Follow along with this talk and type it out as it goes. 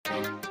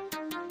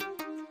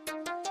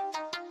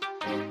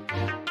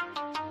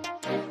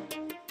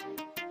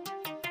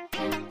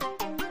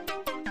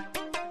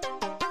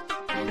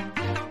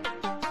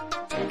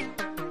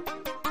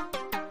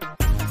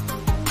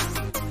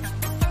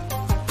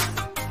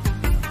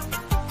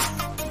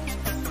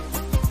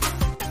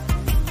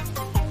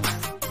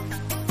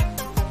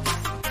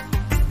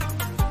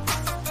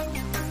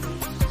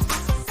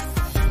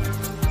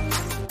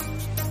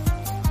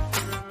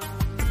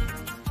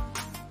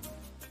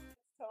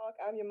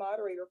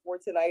moderator for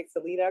tonight,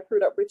 Selena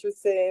Crudup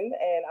Richardson,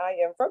 and I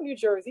am from New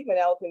Jersey,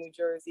 Manalapan, New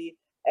Jersey,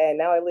 and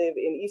now I live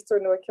in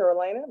Eastern North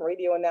Carolina. I'm a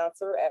radio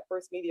announcer at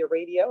First Media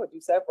Radio. I do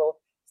several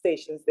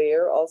stations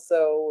there,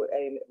 also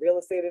a real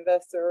estate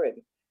investor,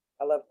 and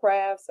I love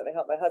crafts, and I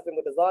help my husband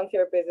with his lawn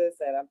care business,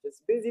 and I'm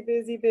just busy,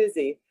 busy,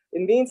 busy.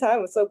 In the meantime,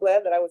 I'm so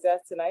glad that I was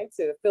asked tonight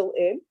to fill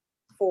in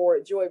for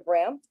Joy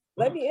Bram.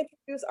 Let me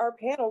introduce our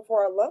panel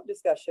for our love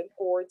discussion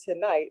for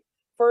tonight.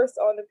 First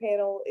on the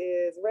panel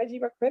is Reggie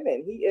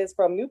McCrimmon. He is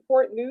from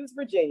Newport News,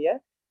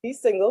 Virginia.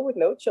 He's single with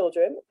no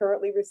children,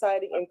 currently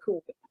residing in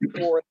Kuwait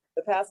for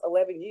the past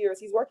 11 years.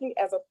 He's working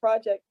as a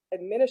project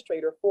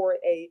administrator for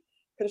a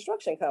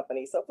construction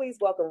company. So please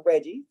welcome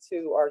Reggie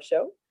to our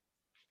show.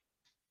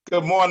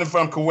 Good morning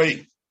from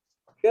Kuwait.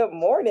 Good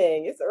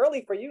morning. It's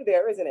early for you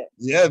there, isn't it?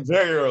 Yeah,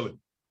 very early.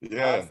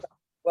 Yeah. Awesome.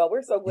 Well,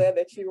 we're so glad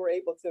that you were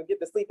able to get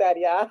the sleep out of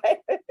your eyes.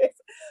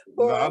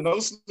 No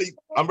sleep.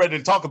 I'm ready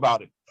to talk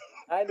about it.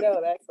 I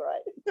know, that's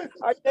right.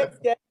 Our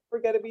next guest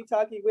we're going to be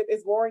talking with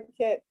is Warren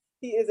Kent.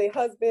 He is a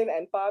husband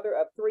and father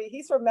of 3.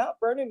 He's from Mount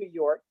Vernon, New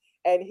York,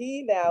 and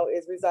he now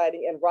is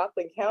residing in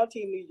Rockland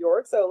County, New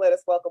York. So let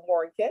us welcome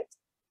Warren Kent.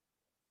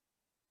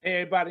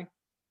 Hey, everybody.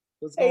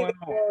 What's going on?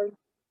 Warren.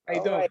 How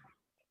you doing? Right.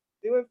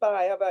 Doing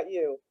fine. How about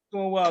you?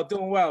 Doing well,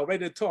 doing well.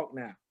 Ready to talk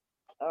now.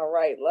 All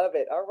right, love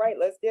it. All right,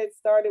 let's get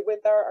started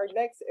with our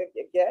next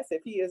guest,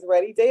 if he is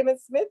ready. Damon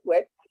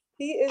Smithwick.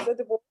 He is a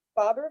divorced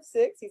father of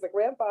 6. He's a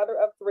grandfather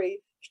of 3,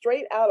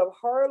 straight out of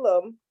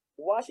Harlem,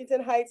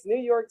 Washington Heights, New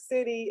York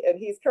City, and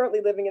he's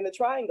currently living in the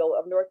Triangle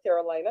of North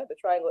Carolina, the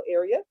Triangle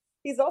area.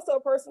 He's also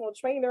a personal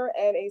trainer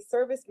and a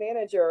service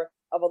manager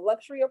of a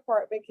luxury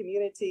apartment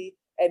community,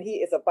 and he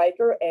is a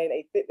biker and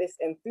a fitness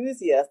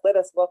enthusiast. Let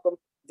us welcome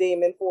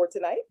Damon for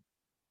tonight.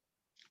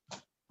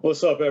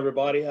 What's up,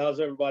 everybody? How's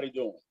everybody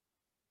doing?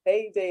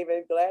 Hey,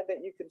 David, glad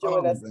that you could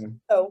join us. Man.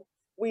 So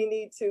we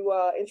need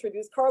to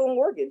introduce Carla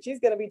Morgan. She's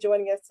going to be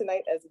joining us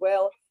tonight as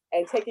well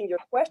and taking your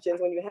questions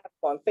when you have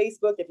them on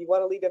Facebook. If you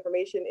want to leave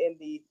information in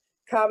the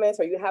comments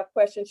or you have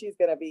questions, she's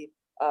going to be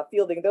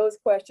fielding those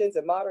questions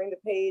and monitoring the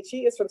page.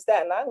 She is from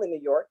Staten Island,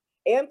 New York,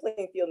 and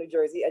Plainfield, New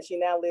Jersey, and she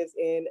now lives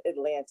in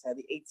Atlanta,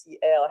 the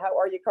ATL. How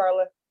are you,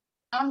 Carla?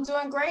 I'm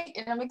doing great,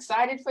 and I'm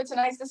excited for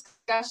tonight's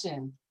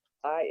discussion.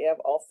 I am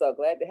also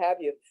glad to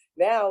have you.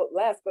 Now,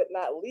 last but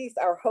not least,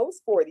 our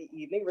host for the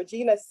evening,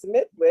 Regina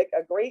Smithwick,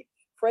 a great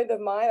friend of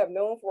mine I've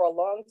known for a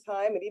long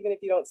time. And even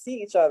if you don't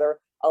see each other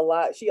a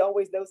lot, she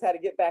always knows how to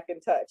get back in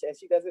touch and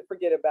she doesn't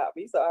forget about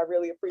me. So I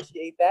really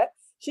appreciate that.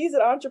 She's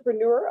an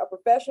entrepreneur, a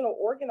professional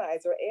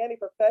organizer, and a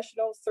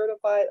professional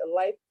certified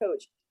life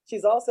coach.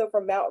 She's also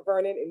from Mount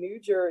Vernon in New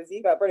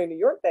Jersey, Mount Vernon, New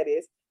York, that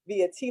is,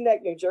 via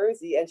Teaneck, New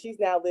Jersey. And she's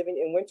now living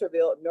in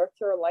Winterville, North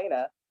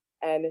Carolina.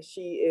 And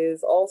she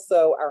is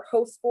also our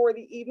host for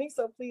the evening.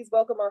 So please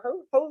welcome our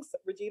host,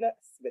 Regina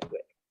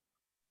Smithwick.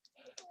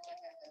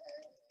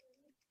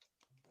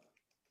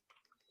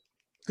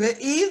 Good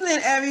evening,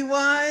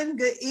 everyone.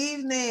 Good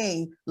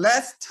evening.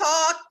 Let's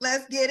talk.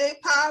 Let's get it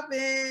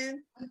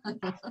popping.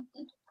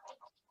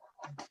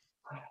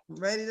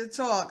 Ready to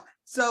talk.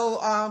 So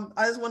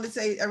I just want to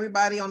say,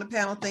 everybody on the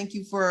panel, thank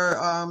you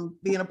for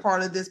being a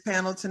part of this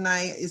panel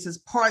tonight. This is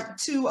part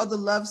 2 of the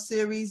love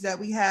series that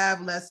we have,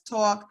 Let's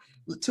Talk.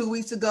 2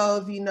 weeks ago,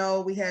 if you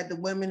know, we had the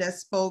women that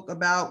spoke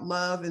about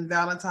love and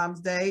Valentine's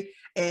Day,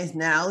 and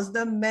now it's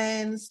the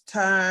men's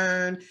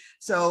turn.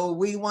 So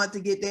we want to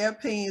get their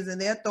opinions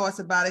and their thoughts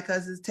about it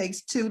because it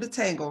takes 2 to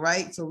tango,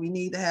 right? So we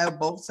need to have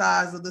both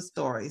sides of the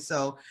story.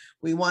 So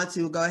we want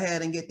to go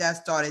ahead and get that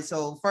started.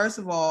 So first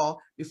of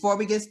all, before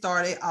we get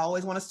started, I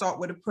always want to start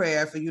with a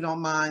prayer, if you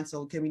don't mind.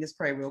 So can we just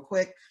pray real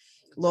quick?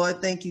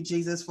 Lord, thank you,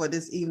 Jesus, for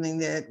this evening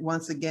that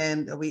once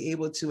again we're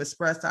able to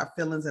express our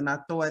feelings and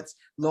our thoughts.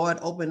 Lord,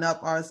 open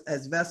up us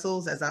as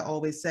vessels, as I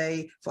always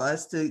say, for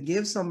us to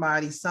give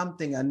somebody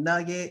something, a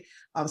nugget,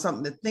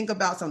 something to think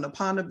about, something to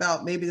ponder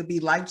about. Maybe it'll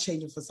be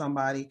life-changing for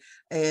somebody.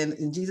 And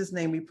in Jesus'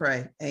 name we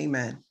pray.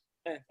 Amen.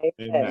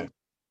 Amen.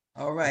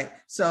 All right.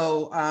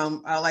 So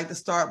I like to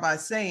start by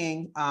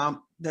saying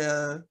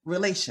the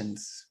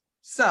relations.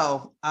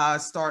 So I'll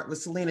start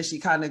with Selena. She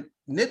kind of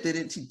nipped it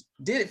and she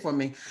did it for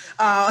me.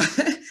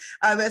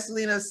 I met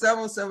Selena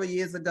several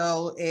years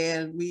ago,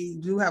 and we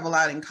do have a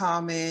lot in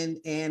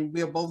common, and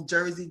we're both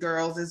Jersey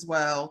girls as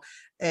well.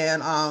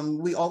 And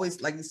we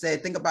always, like you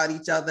said, think about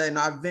each other and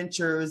our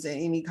ventures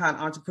and any kind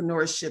of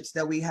entrepreneurships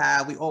that we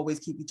have. We always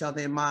keep each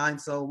other in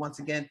mind. So once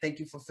again, thank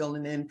you for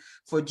filling in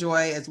for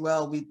Joy as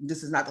well.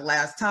 This is not the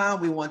last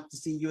time. We want to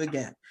see you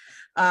again.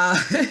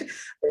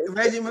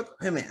 Reggie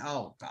McCrimmon,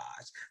 oh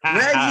gosh.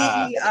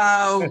 Reggie,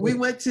 we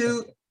went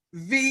to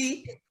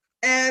VSU.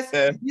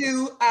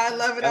 I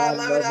love it.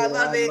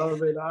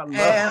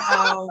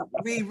 And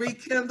we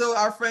rekindled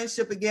our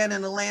friendship again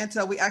in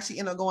Atlanta. We actually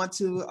ended up going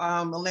to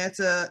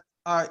Atlanta,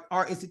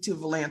 Art Institute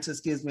of Atlanta,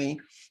 excuse me.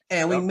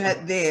 And we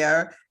met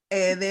there.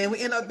 And then we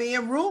ended up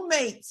being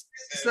roommates.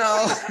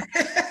 So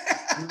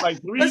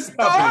like 3 the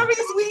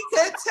stories we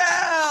could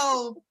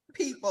tell.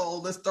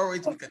 people, the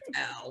stories we could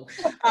tell.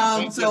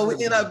 So we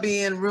ended up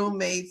being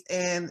roommates,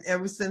 and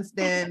ever since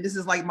then, this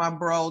is like my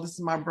bro. This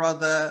is my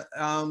brother.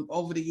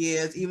 Over the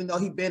years, even though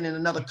he's been in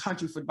another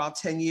country for about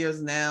 10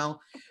 years now,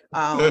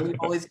 we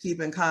always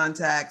keep in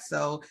contact.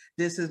 So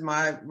this is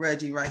my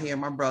Reggie right here,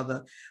 my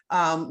brother.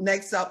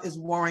 Next up is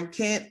Warren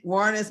Kent.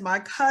 Warren is my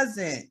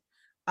cousin.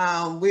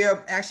 We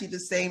are actually the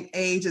same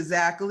age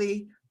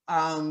exactly.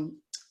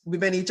 We've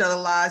been in each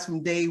other's lives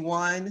from day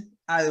one.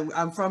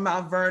 I'm from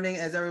Mount Vernon,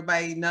 as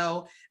everybody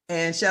know.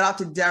 And shout out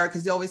to Derek,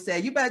 because he always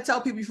said, you better tell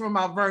people you're from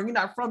Mount Vernon. You're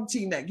not from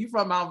Teaneck, you're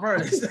from Mount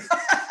Vernon.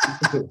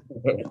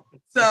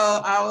 So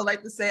I would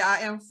like to say I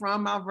am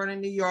from Mount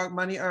Vernon, New York,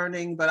 money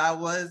earning, but I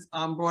was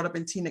brought up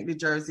in Teaneck, New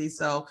Jersey.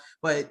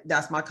 But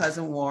that's my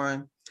cousin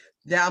Warren.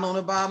 Down on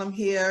the bottom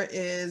here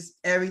is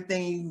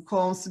everything. You can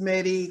call him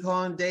Smitty, you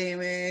call him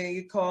Damon,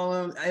 you call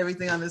him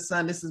everything under the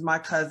sun. This is my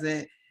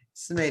cousin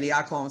Smitty.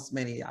 I call him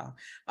Smitty, y'all.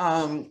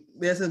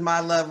 This is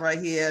my love right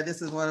here.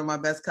 This is one of my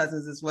best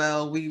cousins as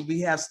well. We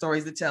have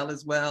stories to tell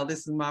as well. This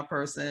is my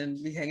person.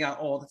 We hang out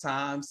all the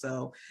time.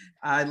 So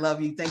I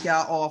love you. Thank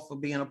y'all all for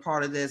being a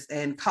part of this.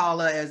 And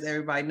Carla, as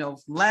everybody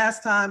knows from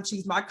last time,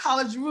 she's my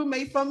college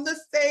roommate from the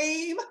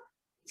same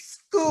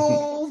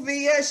school,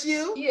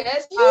 VSU.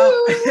 Yes,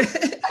 you.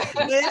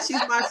 And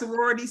she's my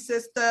sorority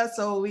sister,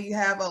 so we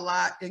have a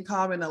lot in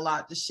common, a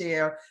lot to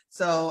share.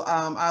 So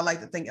I'd like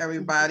to thank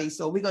everybody.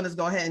 So we're gonna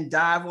go ahead and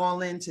dive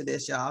all into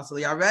this, y'all. So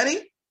y'all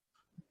ready?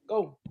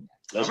 Go.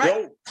 Let's All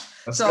right.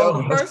 go.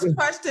 So the first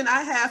question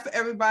I have for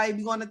everybody,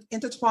 we're going to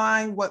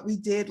intertwine what we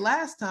did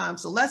last time.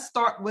 So let's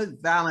start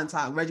with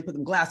Valentine. Reggie put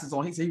them glasses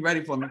on. He said, "You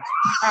ready for me?"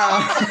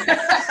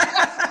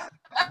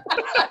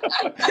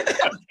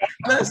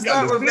 Let's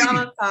start with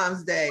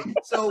Valentine's Day.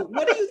 So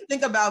what do you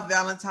think about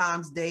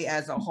Valentine's Day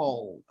as a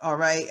whole? All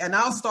right. And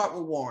I'll start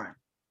with Warren.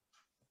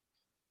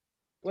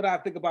 What I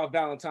think about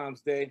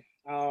Valentine's Day.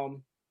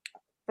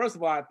 First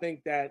of all, I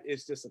think that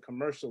it's just a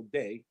commercial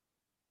day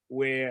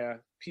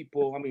where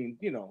people,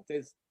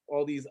 there's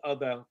all these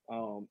other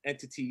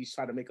entities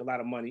try to make a lot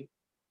of money,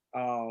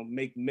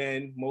 make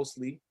men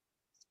mostly,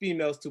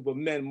 females too, but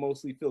men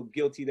mostly feel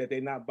guilty that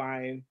they're not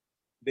buying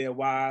their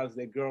wives,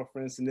 their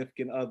girlfriends,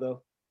 significant other,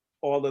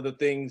 all of the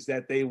things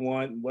that they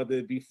want, whether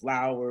it be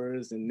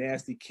flowers and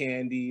nasty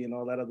candy and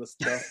all that other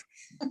stuff,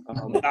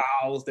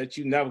 dolls that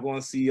you never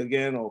going to see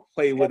again or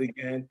play with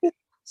again.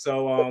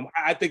 So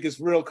I think it's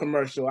real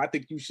commercial. I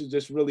think you should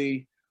just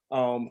really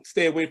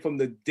stay away from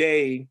the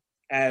day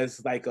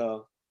as like a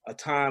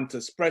time to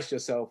express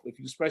yourself. If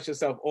you express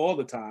yourself all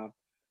the time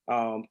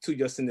to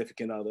your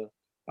significant other,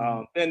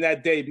 then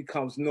that day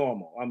becomes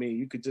normal. I mean,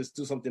 you could just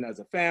do something as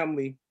a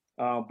family,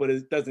 but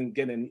it doesn't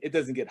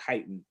get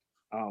heightened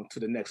to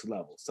the next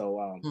level.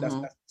 So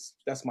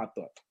that's my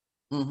thought.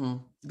 Mm-hmm.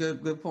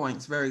 Good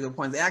points. Very good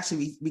points.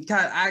 Actually,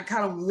 I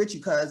kind of with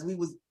you because we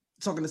was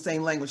talking the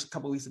same language a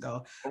couple of weeks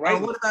ago.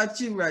 Right. What about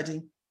you,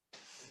 Reggie?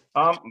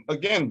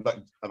 Again,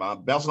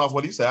 bouncing off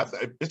what he said,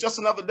 it's just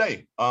another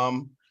day.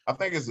 I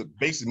think it's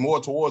basically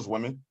more towards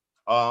women.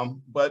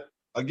 But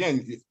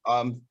again,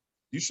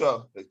 you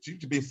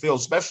should feel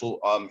special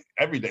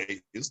every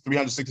day. It's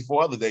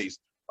 364 other days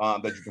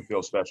that you can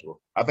feel special.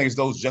 I think it's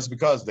those just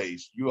because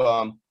days.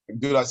 You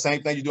do that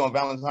same thing you do on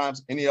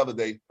Valentine's, any other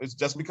day. It's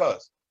just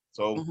because.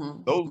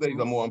 So those days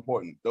are more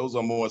important. Those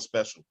are more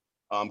special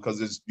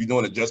because you're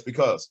doing it just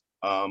because.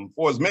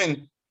 For as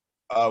men,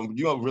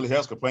 you don't really hear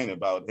us complaining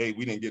about, hey,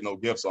 we didn't get no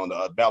gifts on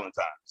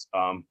Valentine's.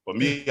 For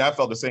me, I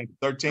felt the same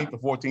 13th, the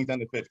 14th,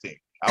 and the 15th.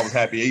 I was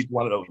happy each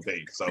one of those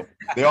days. So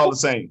they're all the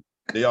same.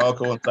 They all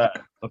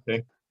coincide.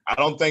 Okay. I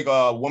don't think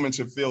a woman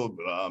should feel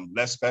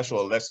less special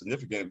or less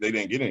significant if they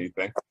didn't get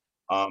anything.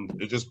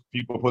 It's just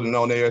people putting it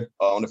on there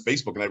on the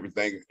Facebook and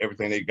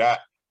everything they got.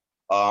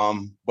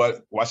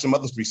 But watch the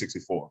Mother's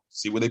 364.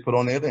 See what they put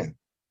on there then.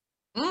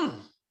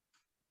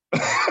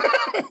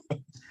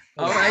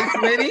 All right,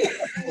 Smitty.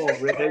 Oh,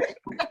 really?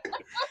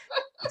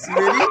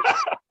 Smitty?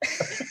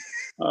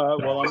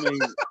 Well, I mean,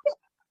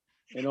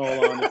 in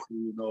all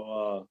honesty,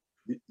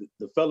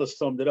 the fellas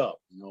summed it up.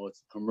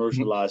 It's a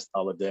commercialized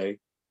holiday.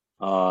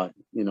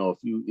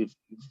 If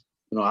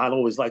I'd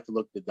always like to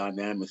look at the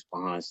dynamics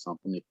behind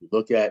something. If you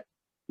look at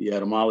the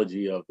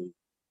etymology of the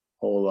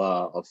whole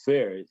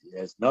affair, it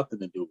has nothing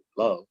to do with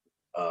love.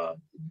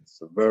 It's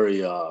a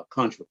very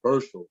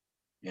controversial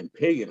and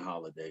pagan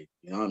holiday, to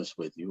be honest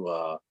with you.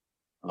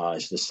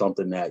 It's just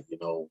something that,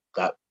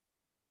 got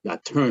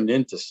turned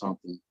into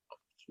something,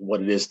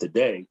 what it is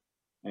today.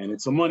 And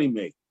it's a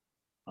moneymaker.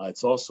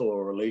 It's also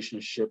a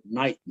relationship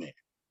nightmare.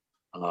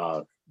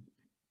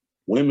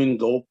 Women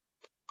go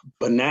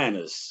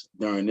bananas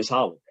during this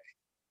holiday.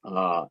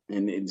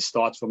 And it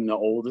starts from the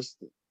oldest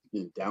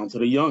down to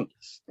the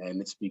youngest.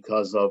 And it's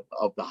because of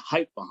the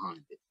hype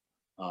behind it.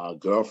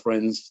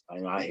 Girlfriends,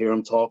 I hear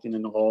them talking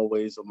in the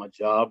hallways of my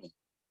job, and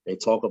they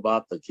talk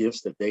about the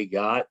gifts that they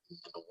got, and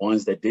the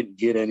ones that didn't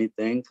get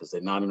anything because they're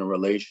not in a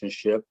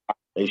relationship.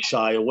 They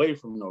shy away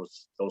from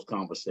those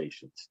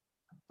conversations.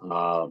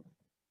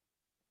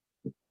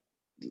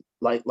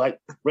 Like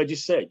Reggie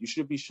said, you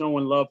should be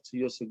showing love to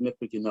your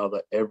significant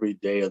other every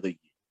day of the year.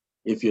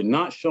 if you're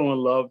not showing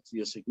love to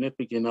your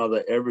significant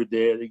other every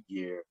day of the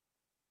year,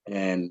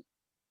 and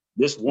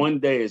this one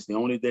day is the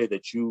only day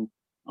that you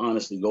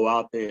honestly go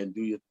out there and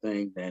do your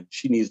thing, then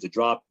she needs to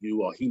drop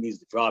you or he needs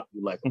to drop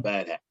you like a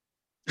bad hat.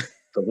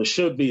 Because it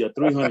should be a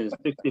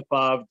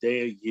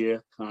 365-day a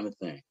year kind of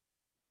thing.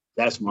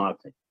 That's my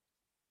opinion.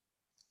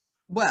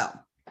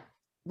 Well,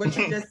 what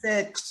you just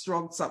said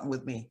struck something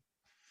with me.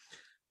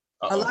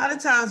 A Uh-oh. lot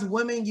of times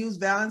women use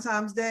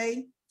Valentine's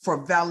Day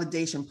for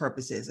validation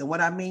purposes. And what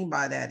I mean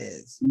by that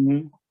is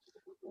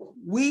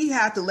we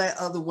have to let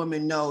other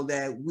women know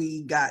that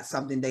we got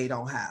something they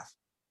don't have.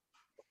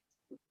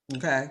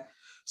 Okay.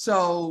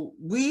 So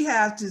we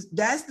have to,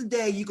 that's the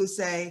day you could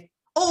say,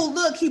 oh,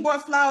 look, he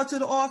brought flour to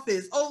the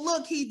office. Oh,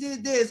 look, he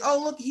did this.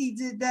 Oh, look, he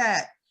did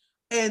that.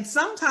 And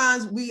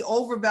sometimes we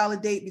over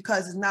validate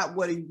because it's not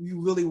what you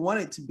really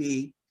want it to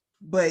be,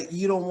 but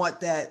you don't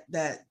want that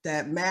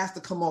mask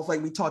to come off,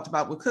 like we talked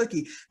about with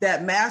Cookie,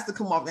 that mask to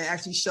come off and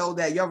actually show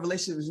that your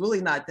relationship is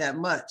really not that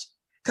much.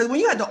 Because when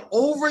you have to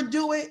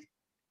overdo it,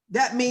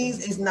 that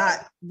means it's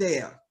not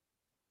there.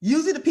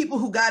 Usually the people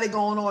who got it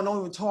going on don't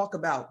even talk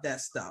about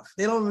that stuff.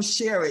 They don't even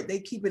share it. They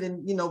keep it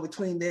in,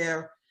 between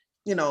their,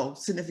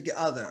 significant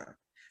other.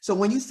 So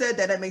when you said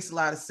that, that makes a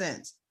lot of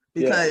sense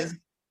because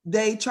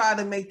they try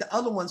to make the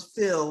other ones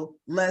feel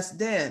less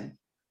than.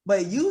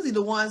 But usually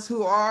the ones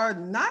who are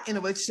not in a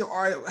relationship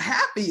are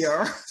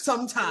happier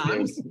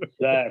sometimes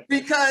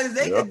because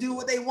they can do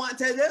what they want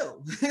to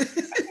do.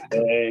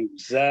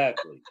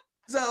 Exactly.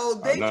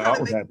 So they try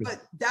to make,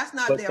 but that's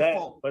not their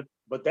fault.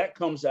 But that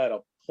comes at a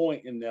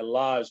point in their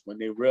lives when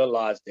they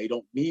realize they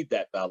don't need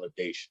that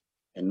validation.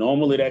 And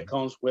normally that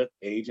comes with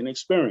age and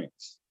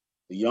experience.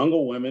 The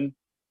younger women,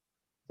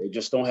 they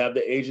just don't have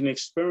the age and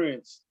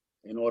experience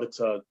in order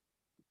to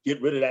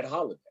get rid of that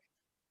holiday.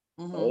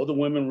 Older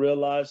women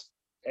realize,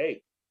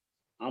 hey,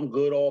 I'm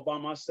good all by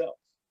myself.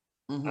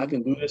 I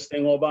can do this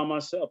thing all by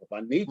myself. If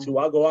I need to,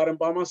 I'll go out and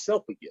buy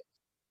myself a gift.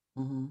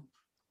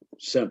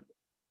 Simple.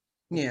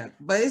 Yeah,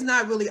 but it's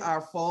not really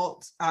our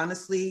fault.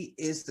 Honestly,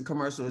 it's the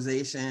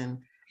commercialization.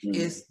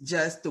 It's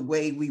just the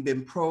way we've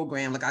been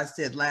programmed. Like I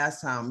said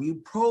last time,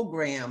 you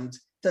programmed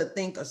to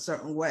think a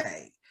certain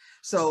way.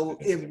 So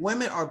if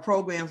women are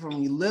programmed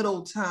from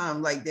little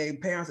time, like their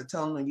parents are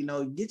telling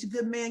them, get your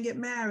good man, get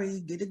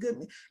married, get a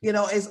good,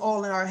 it's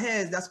all in our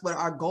heads. That's what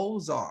our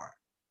goals are.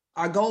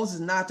 Our goals is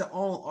not to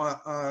own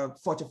a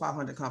Fortune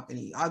 500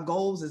 company. Our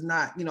goals is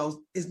not,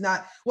 is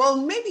not, well,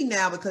 maybe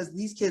now because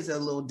these kids are a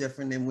little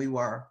different than we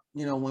were,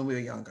 when we were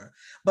younger.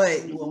 But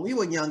when we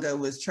were younger, it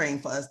was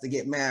trained for us to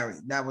get married.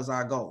 That was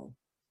our goal.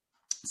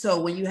 So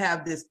when you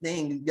have this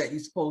thing that you're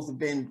supposed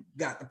to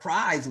got the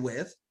prize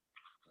with,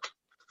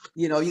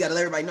 you got to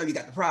let everybody know you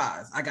got the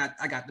prize. I got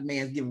the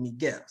man giving me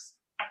gifts.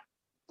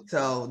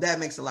 So that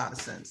makes a lot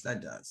of sense.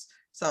 That does.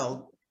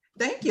 So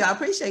thank you. I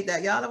appreciate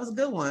that, y'all. That was a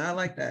good one. I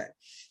like that.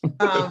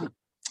 I'm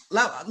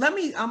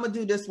gonna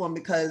do this one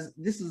because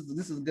this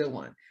is a good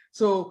one.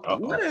 So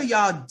what are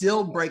y'all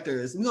deal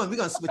breakers? We're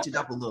gonna switch it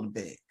up a little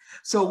bit.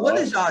 So what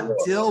is y'all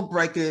deal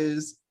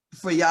breakers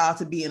for y'all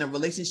to be in a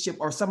relationship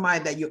or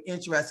somebody that you're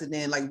interested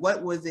in? Like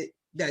what was it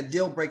that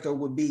deal breaker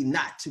would be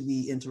not to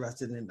be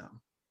interested in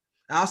them?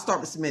 I'll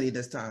start with Smitty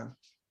this time.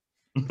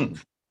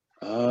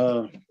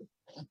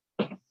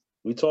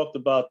 We talked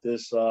about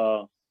this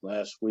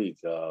last week.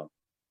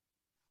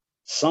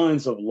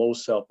 Signs of low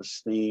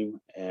self-esteem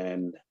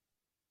and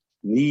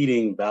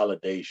needing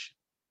validation.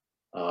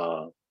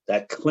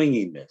 That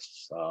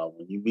clinginess.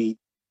 When you meet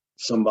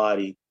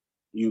somebody,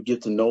 you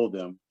get to know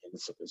them, and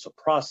it's a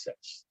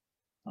process.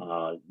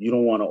 You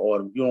don't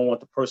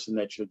want the person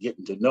that you're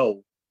getting to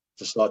know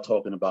to start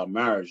talking about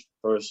marriage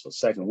first or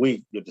second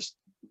week.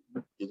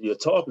 You're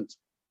talking to.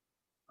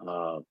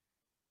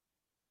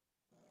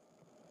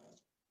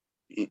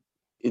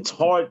 It's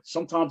hard.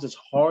 Sometimes it's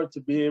hard to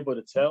be able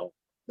to tell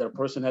that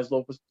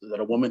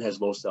a woman has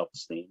low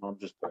self-esteem. I'm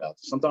just put out.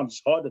 Sometimes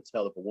it's hard to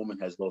tell if a woman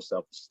has low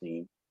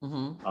self-esteem.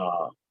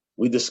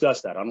 We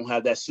discussed that. I don't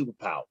have that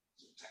superpower,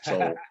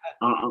 so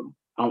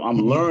I'm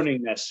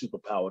learning that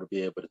superpower to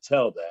be able to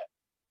tell that.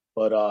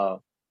 But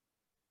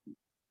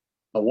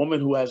a woman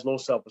who has low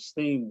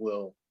self-esteem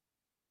will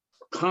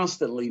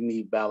constantly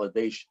need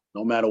validation.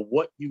 No matter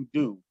what you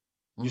do,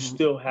 you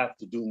still have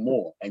to do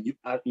more, and you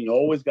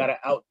always got to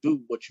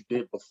outdo what you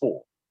did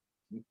before,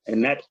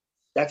 and that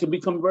can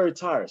become very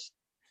tiresome.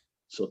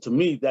 So to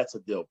me, that's a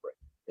deal breaker.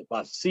 If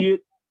I see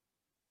it,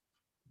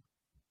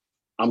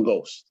 I'm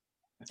ghost.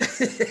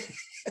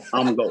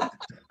 I'm ghost.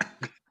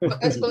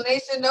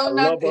 Explanation, no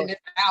nothing.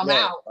 I'm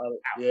out.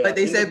 Like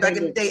they said back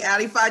in the day,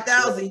 Audi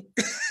 5000.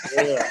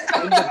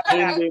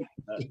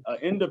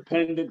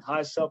 Independent,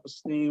 high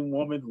self-esteem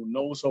woman who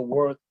knows her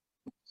worth.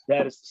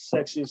 That is the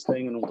sexiest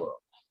thing in the world.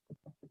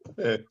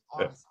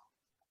 Awesome.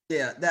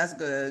 Yeah, that's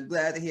good.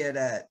 Glad to hear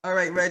that. All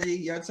right, Reggie,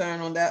 your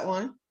turn on that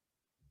one.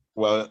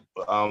 Well,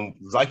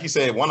 like you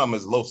said, one of them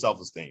is low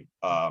self-esteem.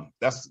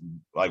 That's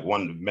like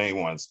one of the main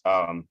ones.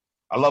 I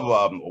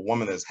love a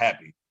woman that's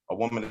happy, a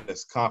woman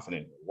that's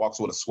confident, walks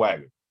with a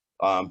swagger.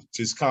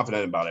 She's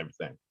confident about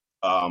everything.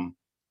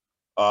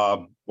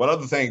 One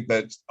other thing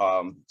that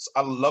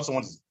I love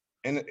someone who's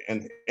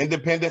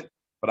independent,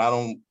 but I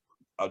don't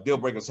a deal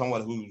breaker is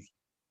someone who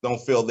don't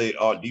feel they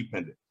are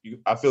dependent.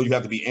 I feel you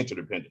have to be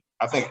interdependent.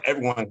 I think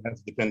everyone has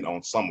to depend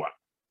on someone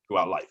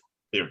throughout life,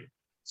 period.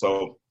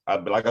 So,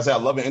 like I said, I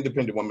love an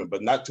independent woman,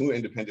 but not too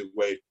independent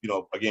where,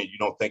 again, you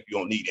don't think you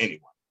don't need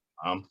anyone.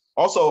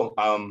 Also,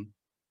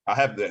 I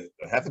have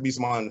to be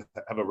someone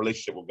have a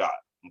relationship with God.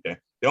 Okay,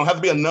 they don't have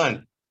to be a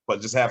nun,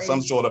 but just have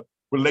some sort of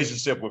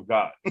relationship with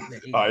God.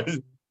 All right.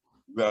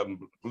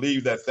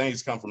 Believe that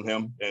things come from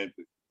Him and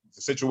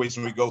the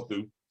situation we go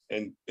through,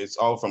 and it's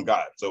all from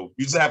God. So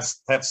you just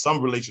have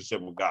some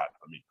relationship with God.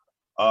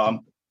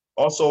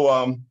 Also,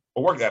 a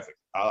work ethic.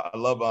 I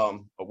love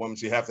a woman.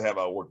 She have to have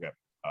a work ethic.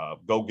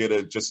 Go get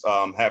it. Just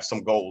have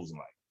some goals in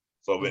life.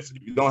 So if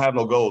you don't have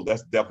no goals,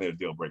 that's definitely a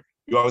deal breaker.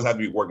 You always have to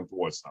be working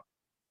towards something.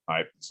 All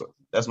right. So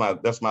that's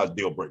my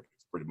deal breaker,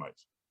 pretty much.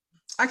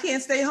 I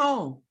can't stay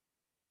home.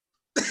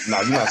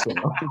 No, you're not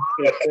saying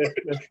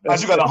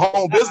unless you got a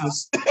home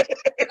business.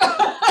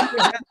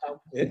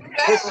 You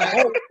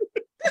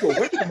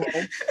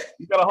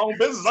got a home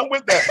business. I'm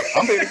with that.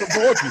 I'm ready to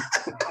support you.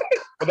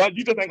 But that,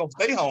 you just ain't gonna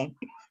stay home.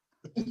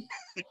 You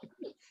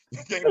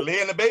can't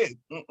lay in the bed.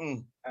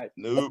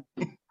 Nope.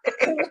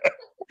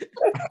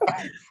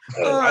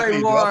 All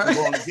right, Mark.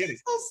 Yeah,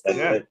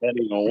 that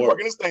ain't gonna we're work.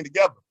 working this thing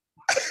together.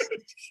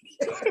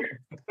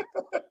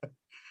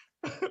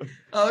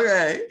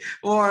 Okay,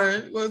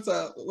 Warren, what's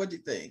up? What do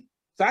you think?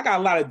 So I got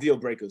a lot of deal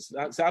breakers.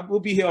 So I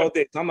will be here all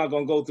day. So I'm not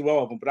gonna go through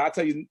all of them, but I'll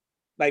tell you,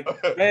 like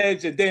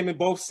Reg and Damon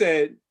both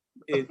said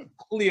it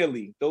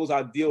clearly, those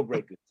are deal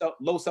breakers.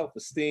 Low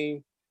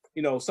self-esteem,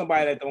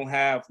 somebody that don't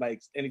have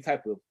like any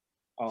type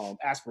of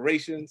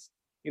aspirations,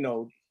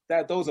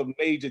 that those are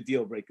major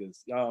deal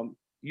breakers.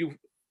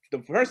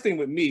 The first thing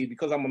with me,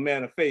 because I'm a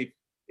man of faith,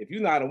 if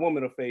you're not a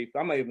woman of faith,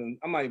 I'm not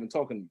even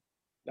talking to you.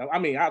 I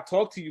mean, I'll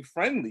talk to you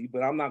friendly,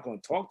 but I'm not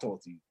going to talk to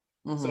you.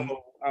 Mm-hmm.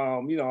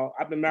 So,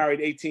 I've been married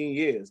 18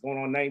 years, going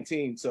on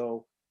 19.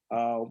 So,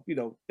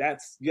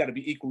 that's, you got to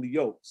be equally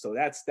yoked. So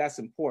that's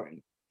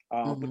important.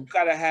 But you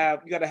gotta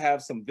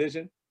have some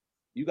vision.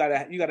 You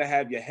gotta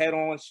have your head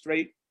on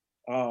straight.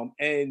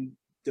 And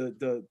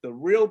the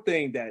real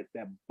thing that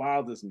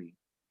bothers me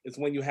is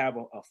when you have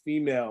a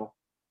female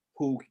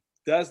who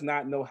does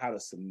not know how to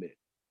submit.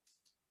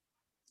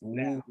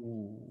 Now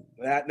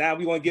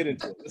we're gonna get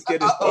into it. Let's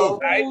get into it.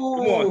 Right? Come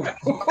on.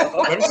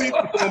 Let me see.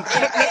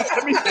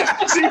 Let me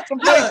see some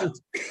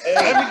faces.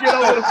 Let me get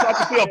over the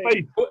fucking feel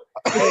face.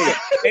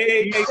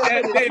 Hey,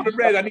 David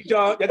Red, I need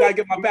y'all gotta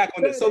get my back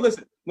on this. So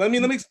listen, let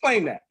me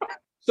explain that.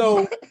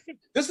 So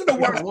this is the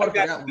worst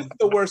thing. This is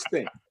the worst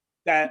thing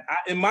that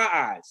in my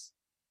eyes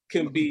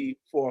can be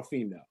for a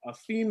female. A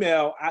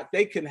female,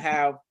 they can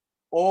have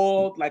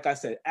all, like I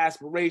said,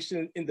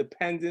 aspiration,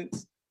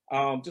 independence.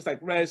 Just like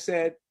Reg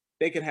said,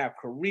 they can have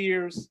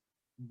careers,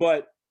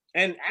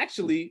 and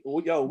actually,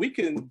 we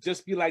can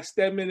just be like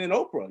Stedman and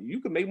Oprah. You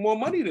can make more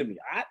money than me.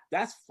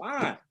 That's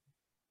fine.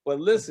 But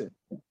listen,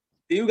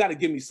 you got to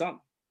give me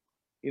something,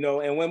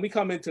 and when we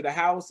come into the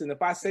house, and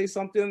if I say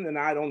something and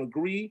I don't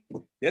agree,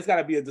 there's got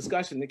to be a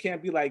discussion. It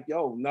can't be like,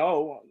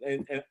 no,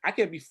 and I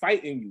can't be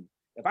fighting you.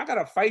 If I got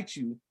to fight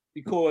you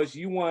because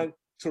you want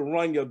to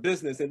run your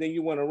business and then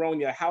you want to run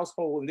your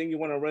household and then you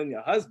want to run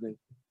your husband,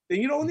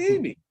 then you don't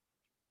need me.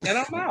 And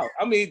I'm out.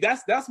 I mean,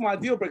 that's my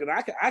deal breaker.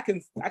 I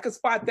can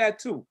spot that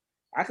too.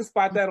 I can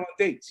spot that on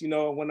dates,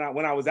 when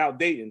I was out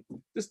dating,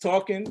 just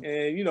talking,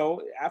 and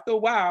after a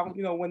while,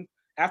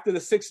 after the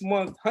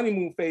 6-month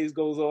honeymoon phase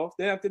goes off,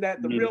 then after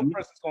that, the real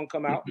person's gonna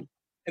come out,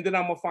 and then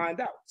I'm gonna find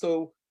out.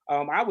 So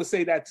I would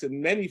say that to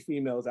many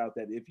females out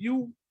there. If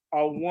you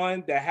are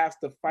one that has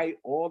to fight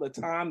all the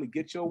time to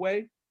get your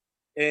way,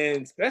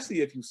 and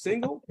especially if you're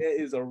single,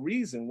 there is a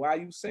reason why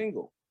you're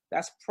single.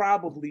 That's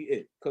probably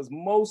it, because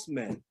most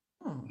men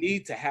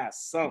need to have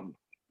something,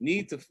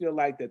 need to feel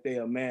like that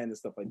they're a man and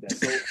stuff like that.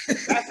 So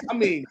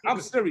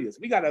I'm serious.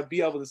 We gotta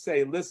be able to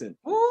say, listen,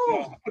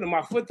 I'm putting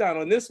my foot down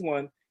on this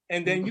one,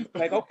 and then you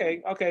like,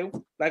 okay.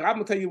 Like I'm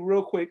gonna tell you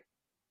real quick,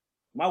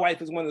 my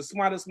wife is one of the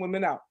smartest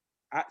women out.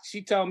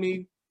 She tell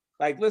me,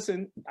 like,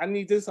 listen, I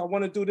need this, I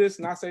want to do this,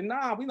 and I say,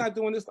 nah, we're not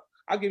doing this.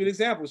 I'll give you an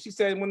example. She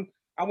said, when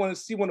I want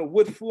to see one of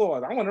wood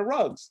floors, I want the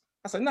rugs.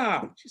 I said,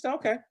 nah. She said,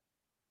 okay.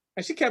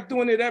 And she kept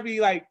doing it every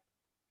like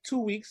 2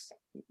 weeks,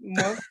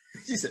 month.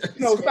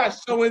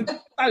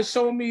 Started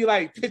showing me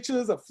like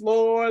pictures of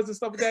floors and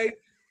stuff like that.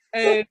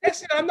 And next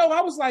thing I know,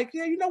 I was like,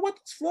 yeah, you know what?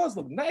 These floors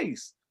look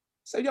nice.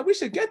 So yeah, we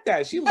should get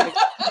that. She was like,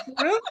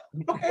 really?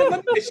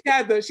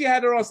 Okay, she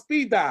had her on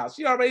speed dial.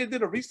 She already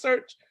did a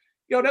research.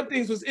 Them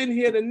things was in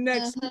here the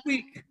next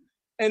week.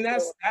 And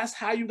that's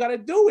how you gotta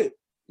do it.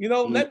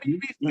 Let me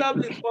be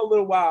stubborn for a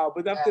little while,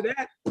 but after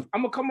that,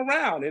 I'm gonna come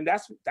around. And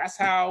that's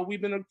how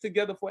we've been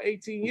together for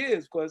 18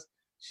 years, because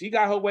she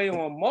got her way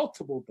on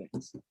multiple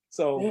things.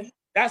 So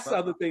that's the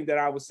other thing that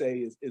I would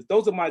say is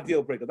those are my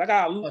deal breakers. I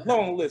got a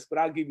long list, but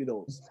I'll give you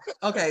those.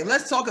 Okay,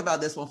 let's talk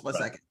about this one for a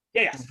second.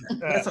 Yes.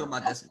 Okay, let's talk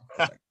about this one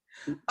for a second.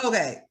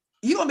 Okay,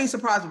 you're gonna be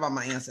surprised about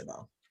my answer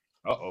though.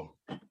 Uh-oh.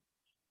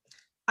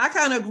 I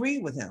kind of agree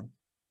with him.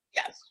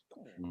 Yes.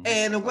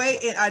 And the way,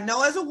 and I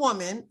know as a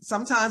woman,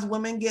 sometimes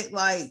women get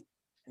like,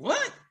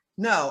 what?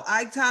 No,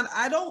 I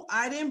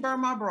didn't burn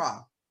my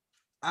bra.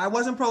 I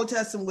wasn't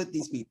protesting with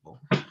these people.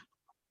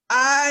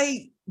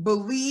 I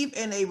believe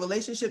in a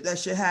relationship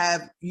that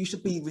you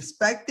should be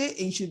respected,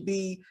 and you should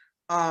be,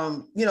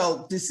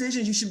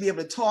 decisions, you should be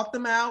able to talk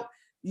them out.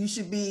 You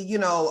should be,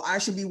 I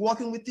should be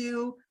walking with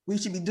you. We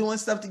should be doing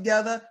stuff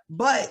together.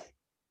 But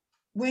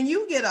when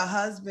you get a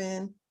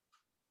husband,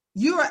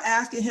 you are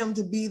asking him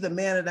to be the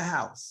man of the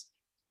house.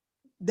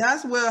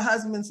 That's where a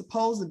husband's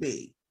supposed to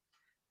be.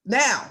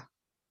 Now,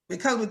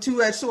 it comes with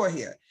two-edged sword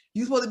here.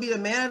 You're supposed to be the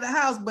man of the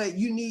house, but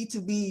you need to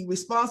be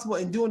responsible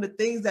in doing the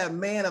things that a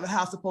man of a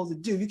house is supposed to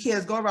do. You can't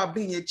just go around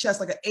beating your chest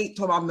like an 8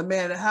 talking about I'm the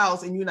man of the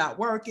house and you're not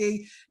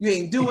working, you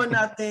ain't doing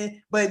nothing,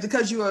 but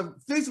because you are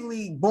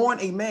physically born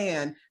a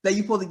man that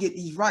you're supposed to get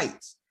these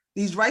rights.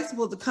 These rights are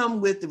supposed to come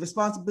with the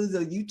responsibility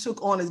that you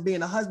took on as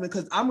being a husband,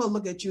 because I'm going to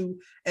look at you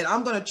and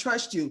I'm going to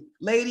trust you.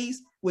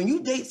 Ladies, when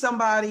you date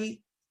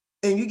somebody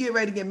and you get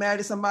ready to get married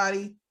to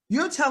somebody,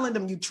 you're telling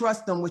them you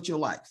trust them with your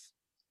life.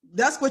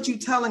 That's what you're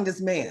telling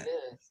this man.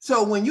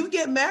 So when you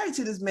get married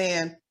to this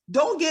man,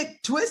 don't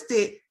get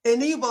twisted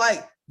and then you be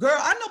like, girl,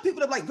 I know people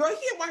that are like, girl, he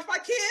can't watch my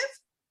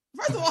kids.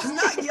 First of all, it's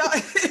not y'all,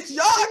 it's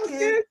y'all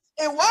kids.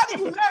 And why did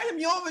you marry him?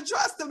 You don't even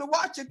trust him to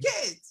watch your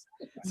kids.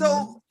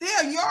 So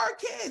they're your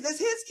kids, that's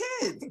his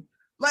kids.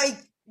 Like,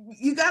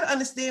 you got to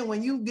understand,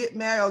 when you get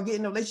married or get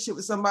in a relationship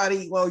with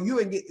somebody, well,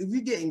 if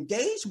you get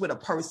engaged with a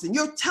person,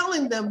 you're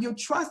telling them you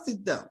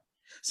trusted them.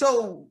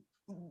 So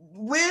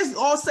where's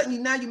all of a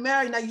sudden now you're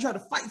married, now you try to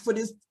fight for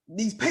these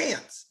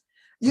pants.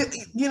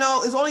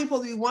 It's only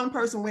supposed to be one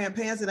person wearing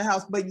pants in the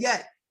house, but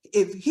yet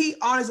if he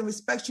honors and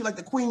respects you like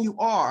the queen you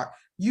are,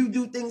 you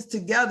do things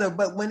together.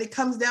 But when it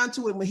comes down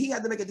to it, when he has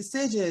to make a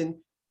decision,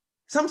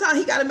 sometimes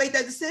he got to make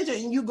that decision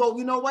and you go,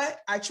 you know what?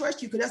 I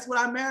trust you because that's what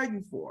I married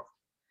you for.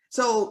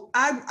 So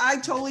I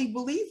totally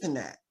believe in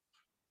that.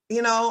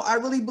 I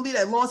really believe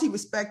that as long as he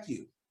respects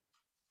you.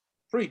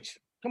 Preach.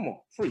 Come on,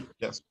 preach.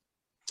 Yes.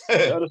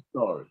 Tell the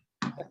story.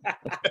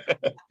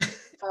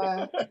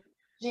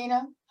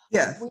 Gina?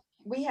 Yes.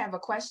 We have a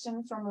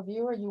question from a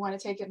viewer. You want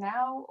to take it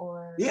now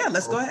or? Yeah,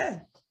 let's go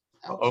ahead.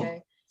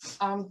 Okay.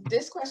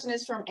 This question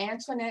is from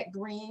Antoinette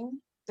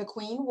Green, the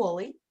Queen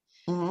Wooly.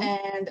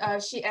 Mm-hmm.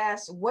 And she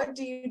asks, what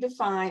do you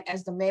define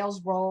as the male's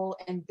role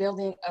in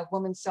building a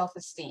woman's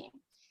self-esteem?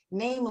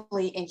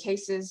 Namely, in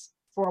cases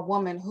for a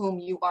woman whom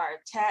you are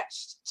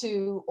attached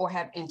to or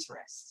have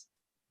interest.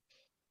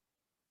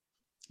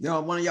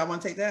 One of y'all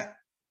want to take that?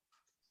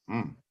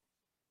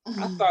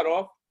 I'll start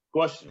off.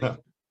 Question.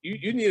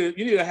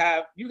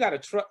 You got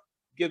to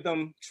give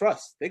them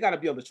trust. They got to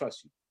be able to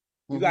trust you.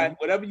 You got,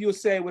 whatever you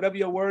say, whatever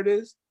your word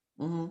is,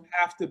 you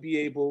have to be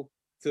able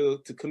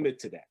to commit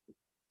to that.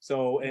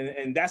 So,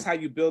 and that's how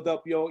you build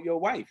up your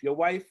wife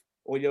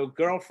or your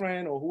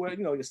girlfriend or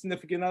whoever, your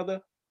significant other.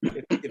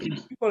 If you're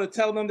going to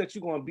tell them that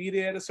you're going to be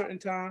there at a certain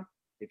time,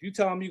 if you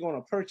tell them you're going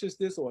to purchase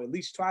this or at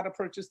least try to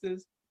purchase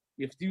this,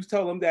 if you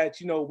tell them that,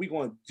 we're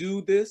going to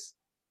do this,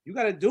 you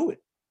got to do it.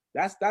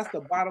 That's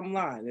the bottom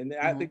line. And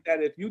I think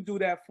that if you do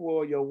that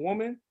for your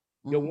woman's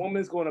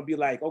going to be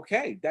like,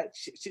 okay, that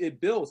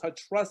it builds, her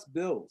trust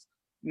builds,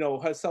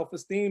 her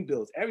self-esteem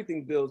builds,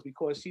 everything builds,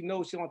 because she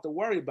knows she don't have to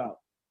worry about,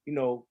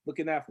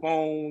 looking at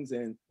phones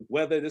and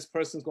whether this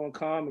person's going to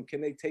come and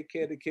can they take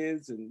care of the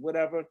kids and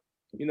whatever.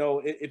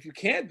 If you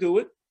can't do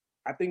it,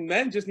 I think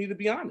men just need to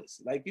be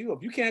honest. Like,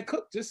 if you can't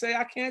cook, just say,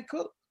 I can't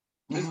cook.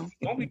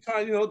 Don't be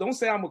trying, don't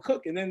say I'm a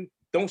cook and then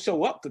don't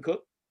show up to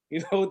cook.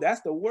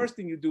 That's the worst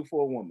thing you do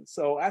for a woman.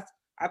 So I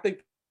think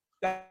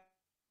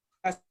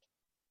that's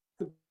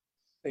the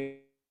thing.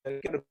 You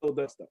gotta build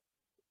that stuff.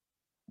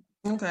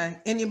 Okay.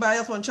 Anybody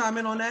else want to chime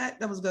in on that?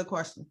 That was a good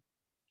question.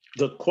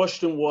 The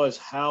question was,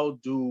 how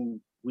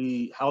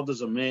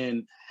does a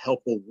man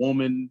help a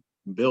woman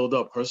build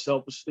up her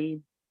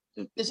self-esteem?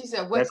 She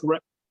said,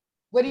 correct?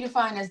 What do you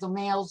define as the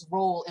male's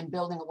role in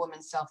building a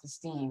woman's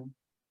self-esteem?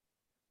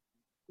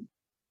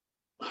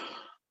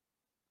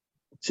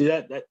 See,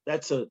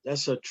 that's a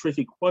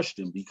tricky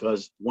question,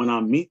 because when I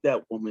meet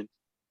that woman,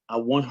 I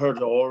want her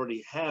to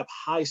already have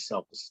high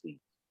self-esteem.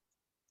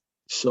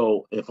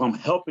 So if I'm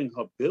helping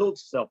her build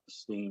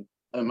self-esteem,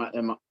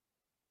 then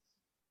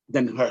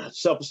her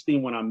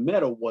self-esteem when I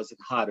met her wasn't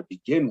high to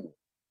begin with.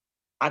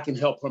 I can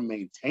help her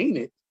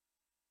maintain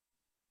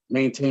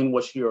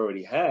what she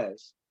already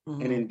has.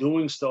 And in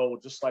doing so,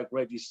 just like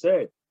Reggie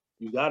said,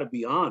 you got to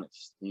be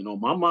honest.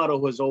 My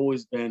motto has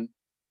always been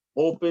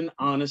open,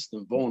 honest,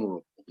 and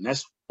vulnerable. And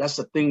that's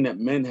the thing that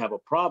men have a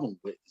problem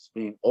with, is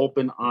being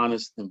open,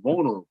 honest, and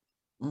vulnerable.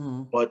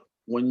 But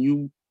when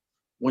you're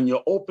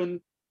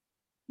open,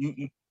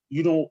 you're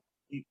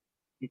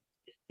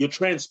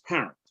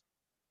transparent.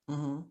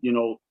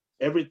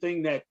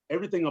 Everything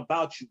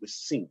about you is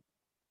seen.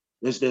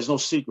 There's no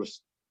secrecy.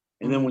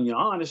 And then when you're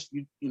honest,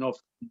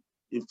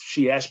 if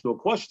she asks you a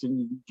question,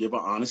 you give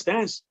an honest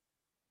answer.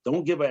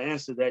 Don't give an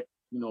answer that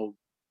you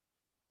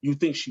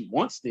think she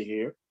wants to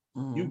hear.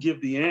 You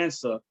give the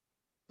answer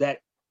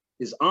that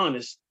is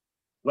honest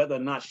whether or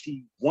not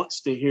she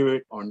wants to hear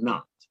it or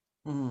not.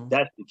 Mhm.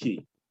 That's the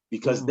key.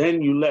 Because Mhm.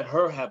 then you let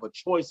her have a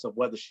choice of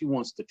whether she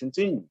wants to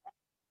continue.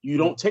 You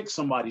don't take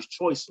somebody's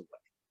choice away.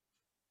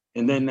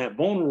 And then that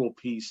vulnerable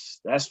piece,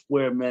 that's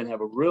where men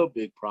have a real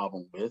big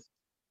problem with,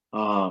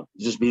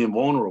 just being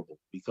vulnerable.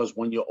 Because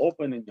when you're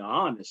open and you're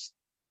honest,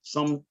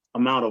 some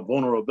amount of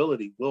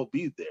vulnerability will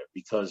be there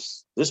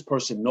because this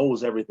person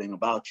knows everything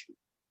about you.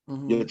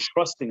 Mhm. You're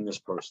trusting this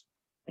person.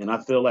 And I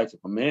feel like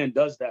if a man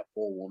does that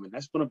for a woman,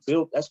 that's going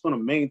to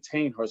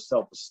maintain her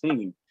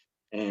self-esteem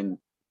and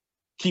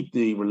keep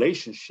the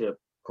relationship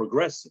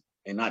progressing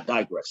and not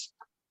digressing.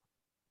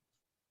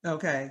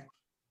 Okay.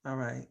 All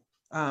right.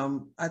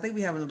 I think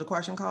we have another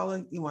question,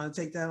 caller. You want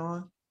to take that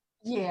on?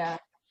 Yeah,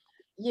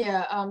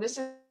 yeah. This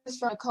is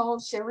from Nicole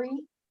Sherry.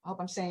 I hope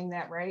I'm saying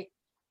that right.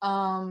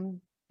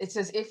 It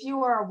says, if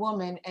you are a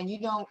woman and you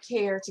don't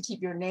care to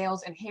keep your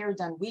nails and hair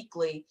done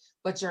weekly,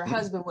 but your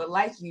husband would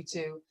like you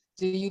to,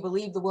 do you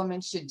believe the woman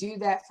should do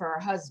that for her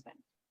husband?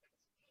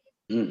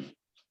 Mm.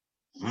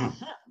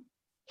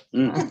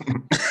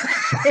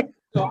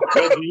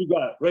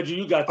 Reggie,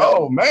 you got that.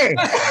 Oh man,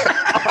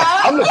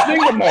 I'm the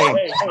single man.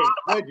 Hey,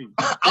 Reggie.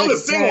 I'm the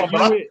single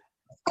one,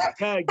 but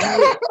Tag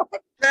you.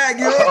 Tag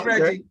you up,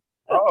 Okay. Reggie.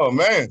 Oh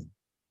man.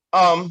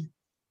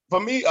 For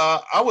me,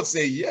 I would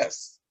say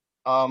yes.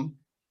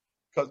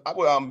 Because I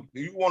would,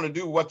 you want to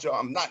do what you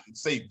not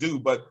say do,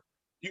 but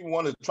you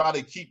want to try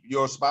to keep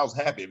your spouse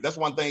happy. If that's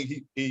one thing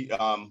he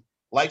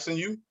likes in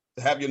you,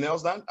 to have your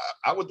nails done,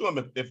 I would do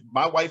them. If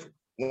my wife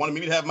wanted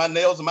me to have my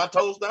nails and my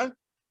toes done,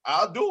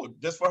 I'll do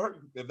it just for her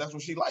if that's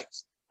what she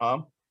likes.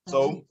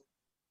 So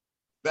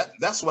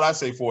that's what I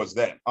say for is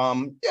that.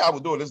 Yeah, I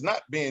would do it. It's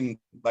not being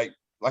like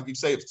you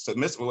say,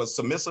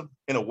 submissive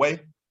in a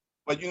way,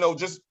 but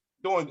just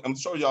doing. I'm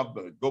sure y'all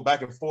go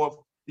back and forth.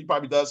 He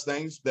probably does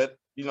things that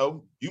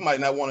you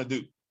might not want to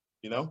do.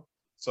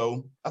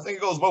 So I think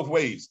it goes both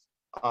ways.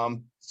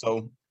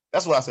 So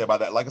that's what I say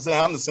about that. Like I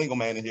said, I'm the single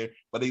man in here,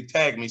 but they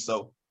tagged me,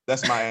 so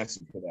that's my answer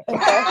to that.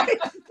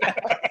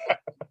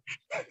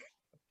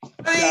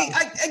 I mean,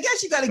 I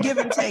guess you got to give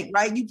and take,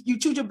 right? You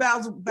choose your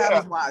battles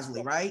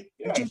wisely, right?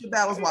 You choose your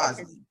battles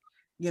wisely.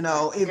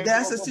 If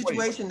that's a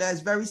situation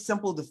that's very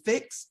simple to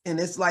fix, and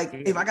it's like,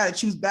 if I got to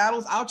choose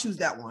battles, I'll choose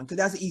that one because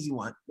that's an easy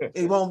one.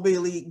 It won't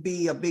really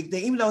be a big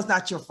thing, even though it's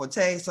not your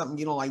forte, something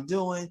you don't like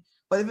doing.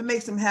 But if it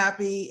makes him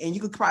happy and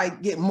you could probably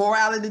get more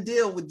out of the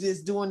deal with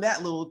just doing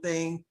that little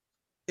thing,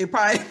 it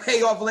probably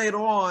pay off later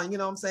on, you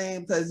know what I'm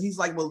saying? Because he's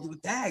like, well,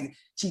 dang,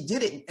 she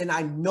did it. And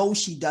I know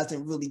she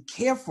doesn't really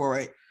care for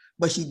it,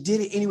 but she did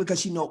it anyway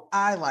because she know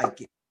I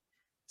like it.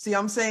 See what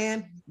I'm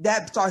saying?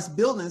 That starts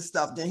building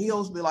stuff. Then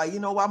he'll be like,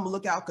 I'm gonna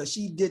look out because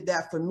she did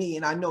that for me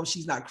and I know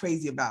she's not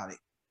crazy about it.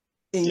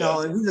 And,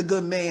 and he's a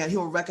good man.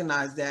 He'll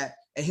recognize that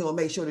and he'll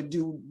make sure to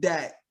do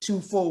that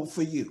twofold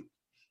for you.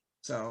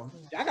 So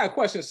I got a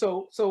question.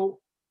 So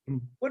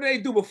what did they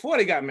do before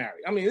they got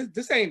married? I mean,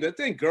 this ain't the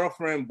thing,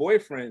 girlfriend,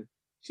 boyfriend.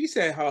 She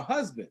said her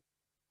husband.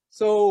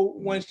 So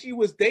when she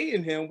was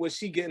dating him, was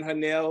she getting her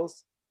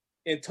nails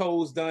and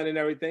toes done and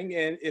everything?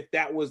 And if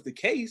that was the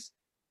case,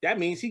 that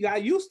means he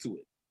got used to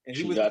it and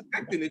he was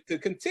expecting it to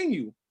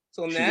continue.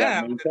 So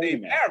now that they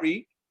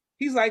married,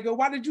 he's like, oh,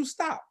 why did you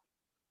stop?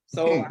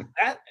 So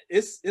that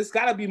it's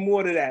got to be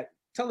more to that.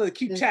 Tell her to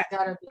keep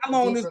chatting. How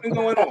long this been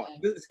going on?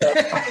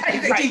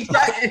 keep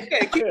chatting.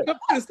 Yeah, keep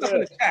putting stuff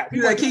in the chat.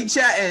 You gotta keep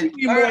chatting.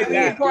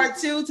 Part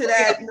two to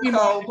that.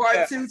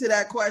 Part two to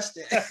that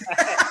question.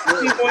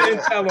 Keep more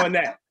intel on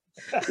that.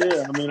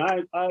 Yeah, I mean,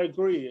 I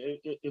agree.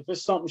 If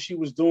it's something she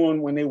was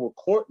doing when they were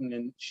courting,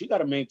 and she got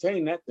to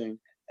maintain that thing.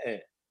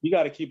 You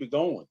got to keep it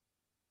going,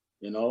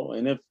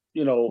 And if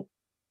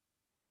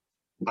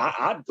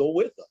I'd go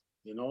with her.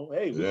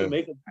 Hey, we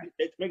can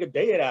make a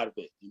day out of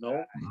it.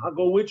 I'll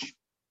go with you.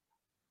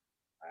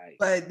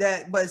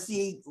 But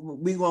see,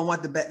 we gonna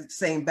want the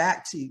same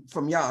back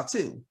from y'all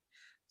too.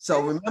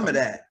 So remember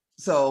that.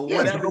 So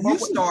whatever you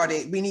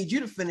started, we need you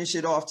to finish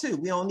it off too.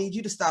 We don't need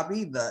you to stop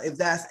either. If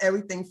that's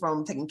everything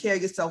from taking care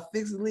of yourself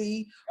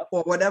physically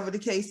or whatever the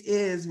case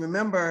is,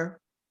 remember,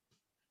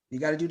 you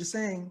got to do the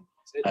same.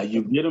 How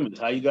you get them is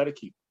how you got to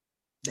keep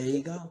them. There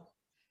you go.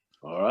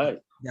 All right.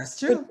 That's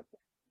true.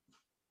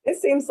 It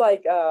seems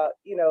like,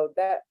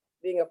 that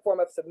being a form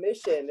of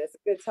submission, it's a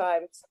good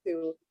time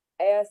to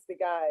ask the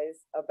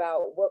guys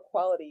about what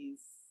qualities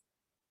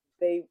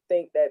they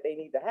think that they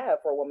need to have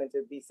for a woman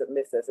to be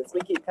submissive. Since we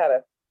keep kind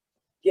of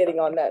getting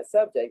on that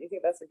subject, you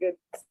think that's a good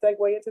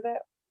segue into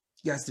that?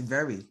 Yes,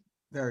 very,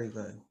 very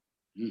good.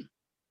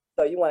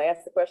 So you want to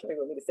ask the question, or you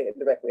want me to say it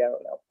directly? I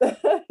don't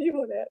know. You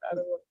want that? I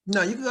don't know.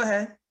 No, you can go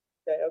ahead.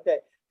 Okay.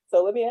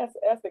 So let me ask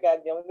the guy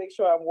again. Let me make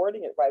sure I'm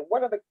wording it right.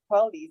 What are the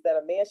qualities that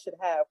a man should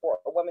have for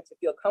a woman to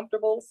feel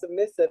comfortable,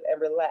 submissive, and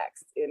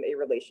relaxed in a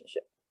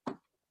relationship?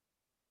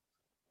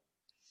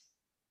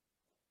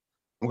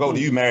 I'm going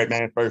to you, married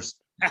man, first.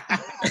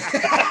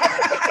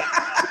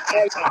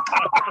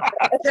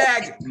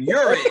 Tag,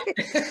 you're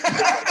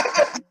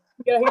it.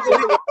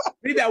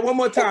 Read that one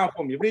more time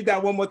for me. Read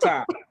that one more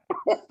time.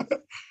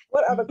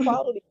 What are the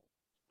qualities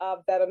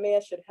that a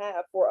man should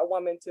have for a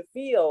woman to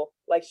feel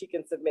like she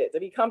can submit, to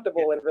be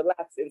comfortable and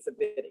relax in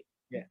submitting?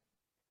 Yeah.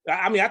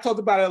 I mean, I talked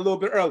about it a little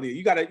bit earlier.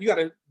 You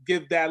gotta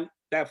give that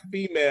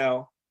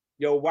female,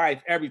 your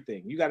wife,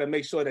 everything. You gotta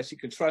make sure that she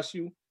can trust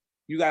you.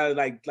 You gotta,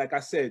 like I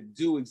said,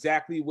 do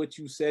exactly what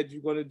you said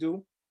you're gonna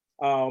do.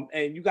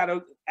 And you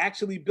gotta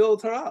actually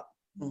build her up.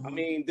 Mhm. I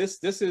mean,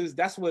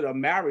 that's what a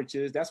marriage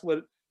is. That's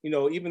what,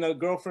 even a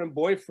girlfriend,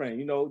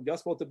 boyfriend, they're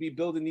supposed to be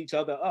building each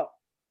other up.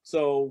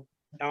 So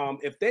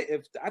if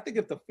I think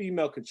if the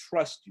female could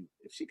trust you,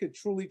 if she could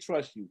truly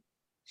trust you,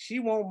 she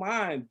won't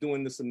mind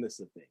doing the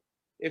submissive thing.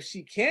 If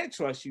she can't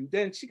trust you,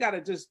 then she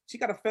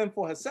gotta fend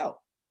for herself.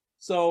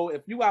 So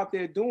if you out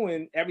there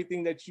doing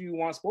everything that you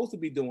aren't supposed to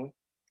be doing,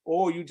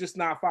 or you just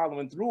not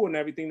following through on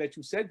everything that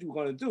you said you were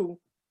gonna do,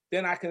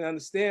 then I can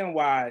understand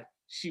why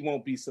she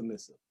won't be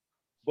submissive.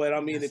 But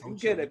I mean, That's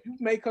if you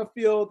make her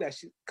feel that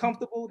she's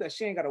comfortable, that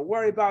she ain't got to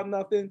worry about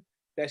nothing,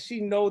 that she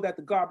know that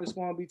the garbage is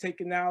going to be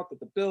taken out, that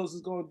the bills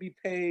is going to be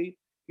paid,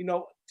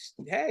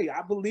 hey,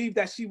 I believe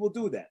that she will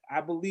do that.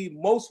 I believe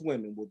most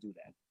women will do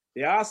that.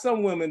 There are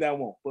some women that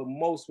won't, but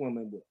most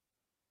women will.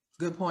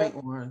 Good point,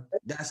 Warren.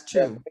 That's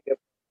true.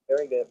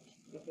 Very good.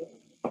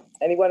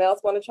 Anyone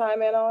else want to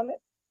chime in on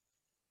it?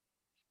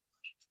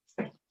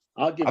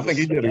 I think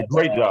he did a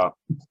great job.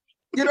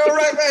 You know,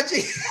 right,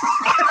 Reggie?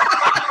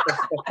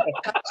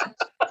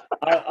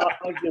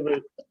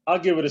 I'll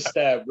give it a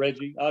stab,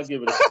 Reggie. I'll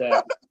give it a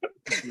stab,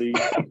 please.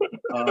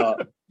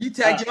 You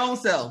tagged your own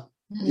self.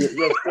 Yes,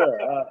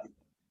 sir.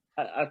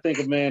 I think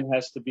a man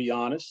has to be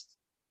honest,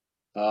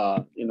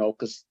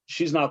 because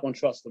she's not going to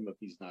trust him if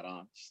he's not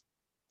honest,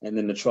 and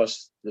then the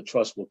trust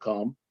will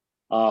come.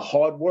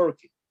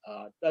 Hardworking.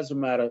 Doesn't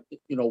matter,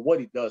 what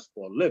he does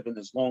for a living,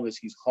 as long as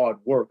he's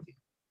hardworking.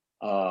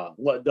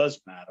 What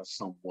does matter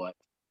somewhat,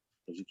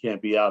 because you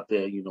can't be out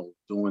there,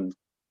 doing,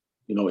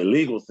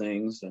 illegal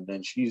things, and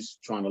then she's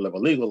trying to live a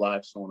legal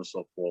life, so on and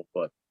so forth.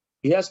 But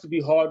he has to be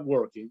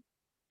hardworking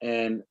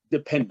and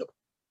dependable.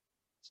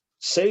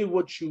 Say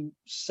what you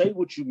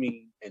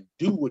mean and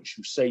do what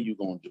you say you're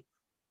gonna do.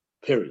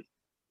 Period.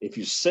 If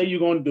you say you're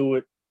gonna do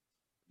it,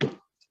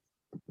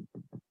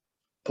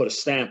 put a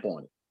stamp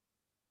on it.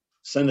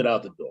 Send it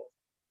out the door.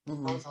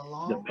 Mhm. Goes a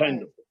long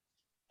Dependable.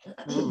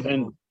 Mhm.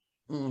 Dependable.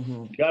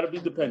 Mhm. You gotta be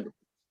dependable.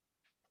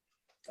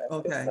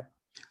 Okay.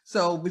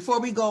 So before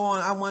we go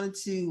on, I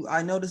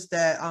noticed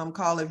that,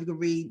 Carla, if you could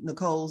read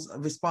Nicole's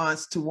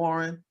response to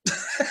Warren.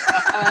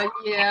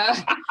 Yeah.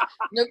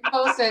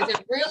 Nicole says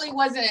it really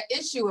wasn't an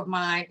issue of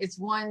mine. It's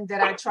one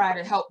that I try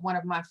to help one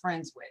of my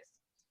friends with.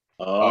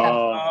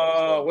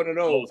 Oh, one of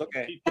those.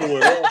 Okay. He threw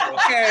it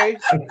off. Okay.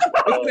 What's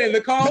her name,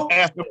 Nicole?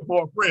 Asking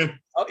for a friend.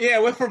 Oh, yeah,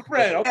 we're for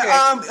friend. Okay.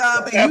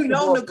 But you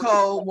know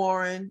Nicole,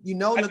 Warren. You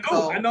know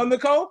Nicole. I know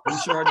Nicole. You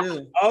sure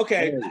do.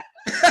 Okay.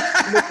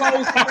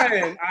 Nicole's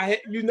friend.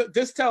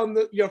 Just tell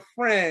your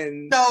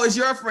friend. No, it's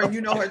your friend.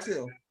 You know her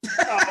too.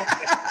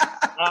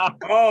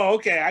 Oh,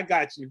 okay. I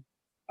got you.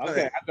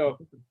 Okay, I know.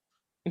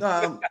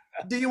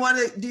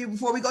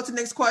 Before we go to the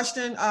next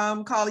question,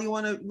 Carla, you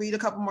want to read a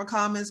couple more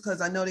comments?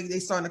 Because I know they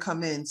starting to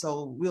come in.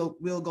 So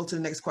we'll go to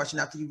the next question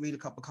after you read a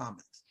couple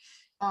comments.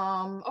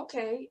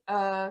 Okay.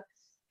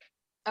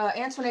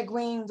 Antoinette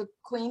Green, the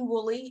Queen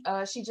Woolley,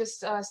 she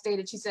just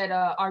stated, she said,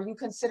 are you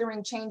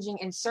considering changing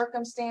in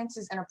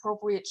circumstances and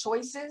appropriate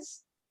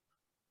choices?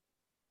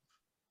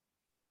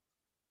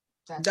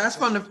 That's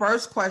from the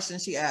first question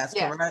she asked,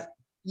 Yeah. correct?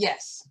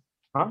 Yes.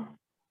 Huh?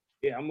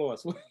 Yeah, I'm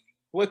lost.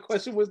 What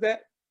question was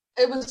that?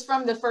 It was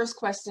from the first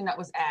question that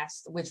was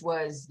asked, which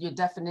was your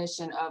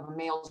definition of a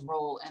male's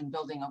role in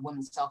building a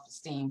woman's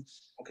self-esteem.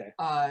 Okay.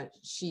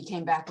 She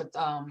came back with,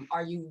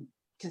 are you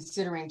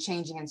considering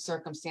changing in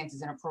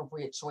circumstances and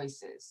appropriate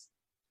choices?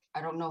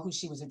 I don't know who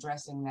she was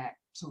addressing that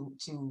to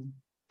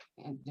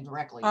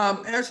directly.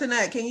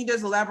 Antoinette, can you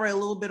just elaborate a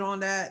little bit on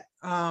that?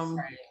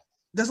 Right.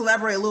 Just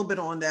elaborate a little bit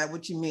on that,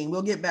 what you mean.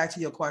 We'll get back to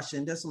your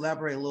question. Just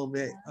elaborate a little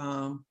bit.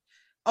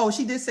 Oh,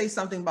 she did say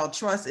something about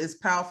trust is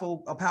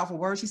powerful, a powerful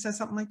word. She said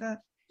something like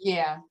that?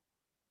 Yeah,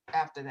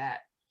 after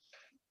that.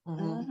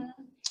 Mhm. Mhm.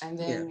 And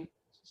then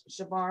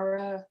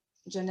Shabara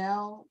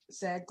Janelle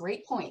said,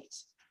 great point.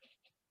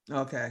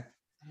 Okay.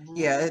 Mhm.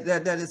 Yeah,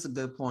 that is a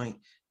good point.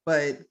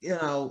 But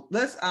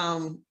let's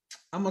I'm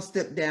gonna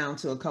step down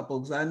to a couple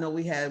because I know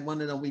we had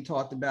one of them we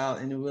talked about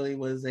and it really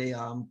was a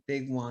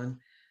big one.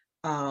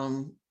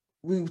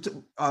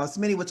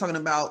 Smitty was talking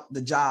about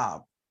the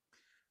job.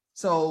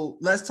 So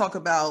let's talk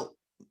about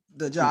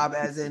the job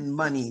as in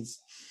monies.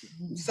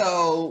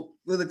 So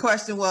the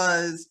question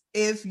was,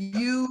 if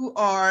you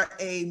are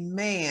a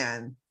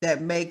man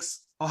that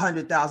makes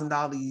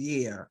 $100,000 a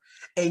year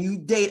and you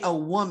date a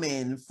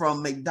woman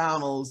from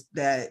McDonald's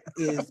that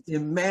is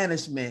in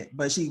management,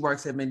 but she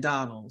works at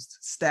McDonald's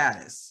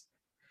status,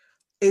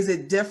 is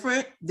it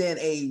different than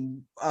a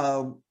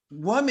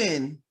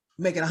woman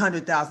making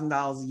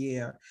 $100,000 a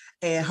year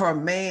and her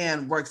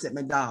man works at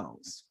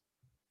McDonald's?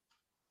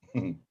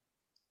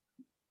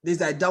 There's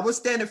that double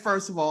standard,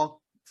 first of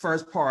all,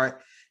 first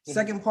part.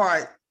 Second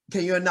part,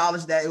 can you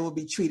acknowledge that it will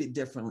be treated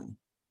differently?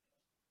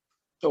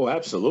 Oh,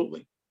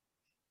 absolutely.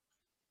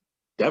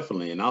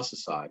 definitely in our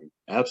society.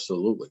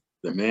 Absolutely.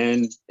 The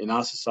man in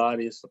our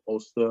society is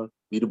supposed to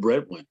be the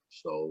breadwinner.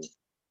 So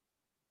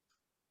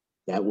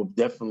that would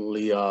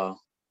definitely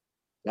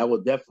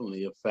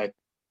affect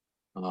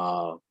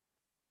the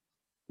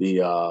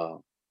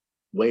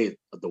way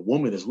the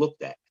woman is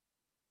looked at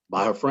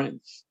by her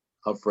friends.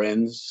 Her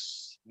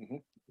friends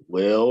Mhm.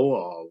 will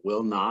or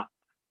will not.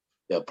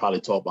 They'll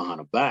probably talk behind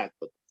her back,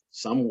 but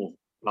some will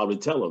probably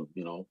tell her,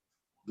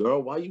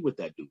 girl, why you with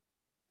that dude?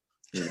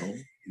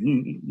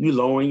 You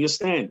lowering your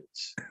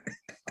standards.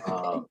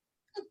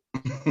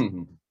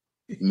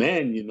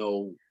 Men,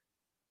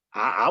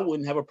 I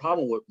wouldn't have a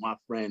problem with my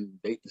friend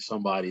dating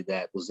somebody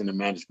that was in a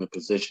management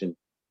position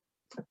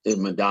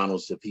in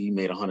McDonald's if he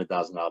made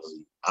 $100,000 a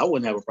year. I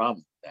wouldn't have a problem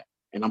with that,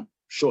 and I'm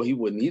sure he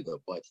wouldn't either.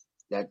 But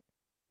that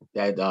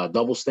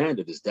double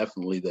standard is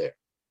definitely there.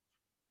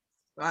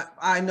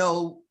 I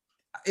know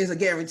is a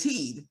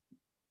guaranteed.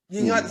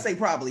 You don't have to say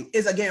probably.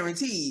 It's a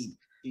guaranteed.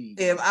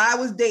 If I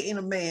was dating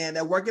a man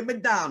that worked at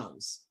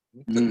McDonald's,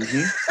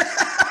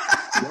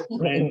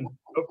 Mm-hmm.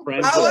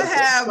 I would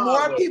have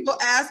more people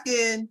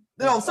asking.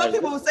 Some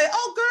people would say,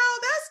 "Oh, girl,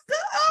 that's good.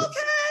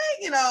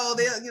 Okay,"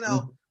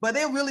 but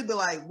they'll really be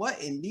like,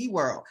 "What in the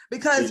world?"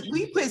 Because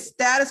we put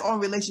status on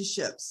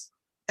relationships,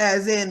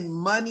 as in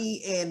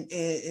money, and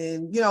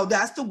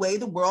that's the way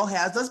the world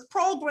has us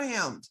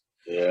programmed.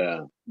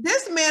 Yeah.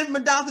 This man from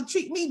McDonald's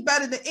treat me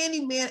better than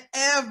any man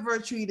ever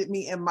treated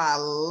me in my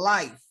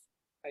life.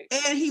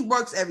 And he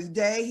works every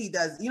day. He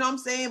does, you know what I'm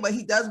saying? But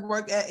he does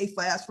work at a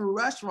fast food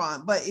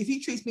restaurant. But if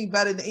he treats me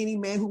better than any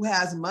man who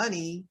has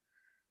money,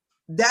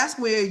 that's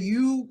where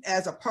you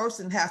as a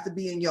person have to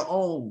be in your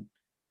own.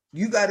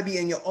 You got to be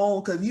in your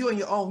own, because you in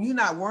your own, you're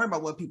not worrying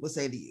about what people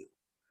say to you.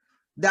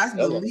 That's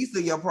the least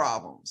of your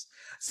problems.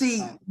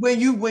 See, when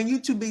you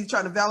too busy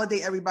trying to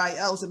validate everybody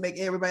else and make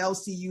everybody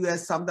else see you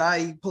as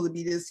somebody supposed to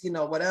be this,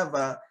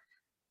 whatever.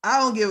 I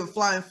don't give a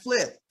flying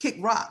flip, kick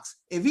rocks.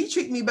 If he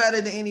treat me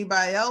better than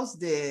anybody else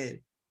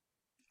did,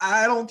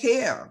 I don't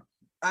care.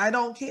 I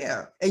don't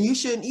care. And you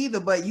shouldn't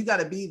either, but you got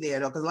to be there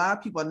though, because a lot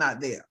of people are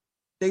not there.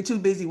 They're too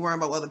busy worrying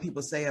about what other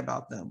people say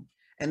about them.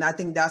 And I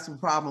think that's the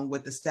problem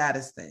with the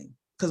status thing,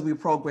 because we're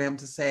programmed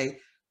to say,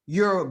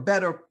 you're a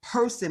better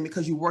person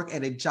because you work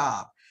at a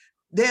job.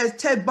 There's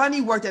Ted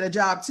Bundy worked at a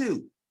job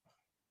too.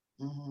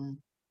 Mm-hmm.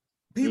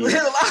 There's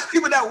a lot of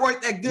people that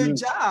work at good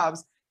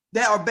jobs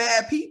that are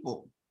bad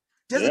people.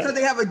 Just because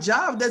they have a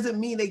job doesn't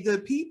mean they're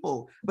good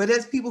people. But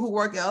there's people who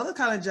work at other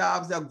kind of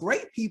jobs that are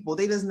great people.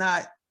 They just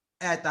not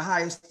at the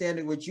highest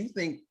standard which you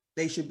think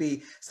they should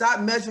be.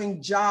 Stop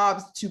measuring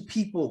jobs to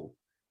people.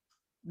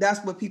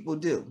 That's what people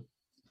do.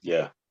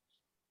 Yeah.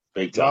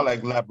 I'd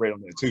like to elaborate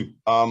on that too.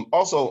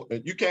 Also,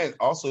 you can't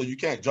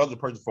judge a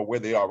person for where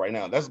they are right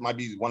now. That might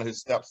be one of his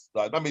steps.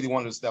 That might be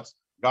one of the steps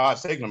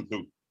God's taking them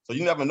through. So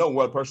you never know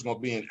what a person gonna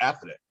be in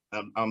after that.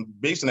 I'm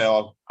basing that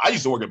off. I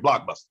used to work at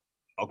Blockbuster,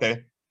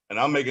 okay, and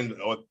I'm making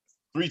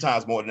 3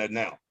 times more than that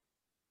now.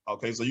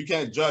 Okay, so you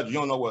can't judge. You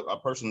don't know what a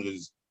person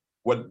is,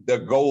 what their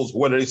goals,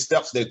 what are the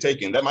steps they're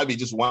taking. That might be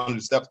just one of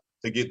the steps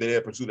to get their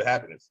pursuit of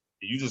happiness.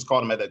 You just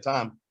caught them at that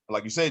time,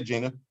 like you said,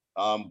 Gina.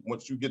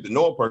 Once you get to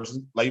know a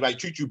person, like he might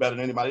treat you better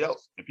than anybody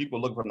else. And people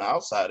look from the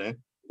outside in,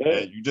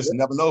 and you just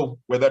never know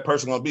where that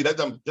person gonna be. That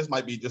just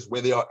might be just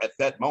where they are at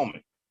that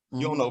moment.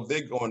 You don't know if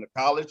they're going to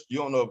college. You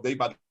don't know if they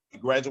about to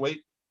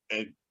graduate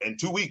in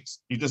 2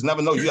 weeks. You just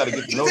never know. You got to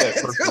get to know that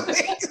person.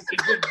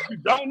 You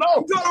don't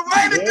know. You're gonna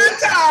write a good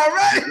time,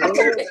 right?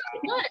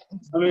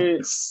 I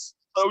mean,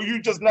 so you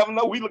just never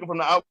know. We looking from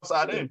the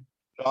outside in.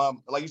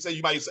 Like you say,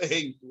 you might say,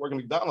 "Hey, working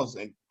at McDonald's,"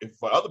 and if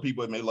for other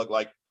people it may look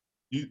like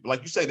you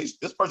say,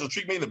 this person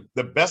treat me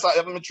the best I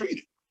ever been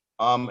treated.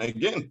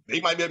 Again,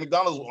 they might be at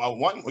McDonald's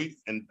 1 week,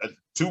 and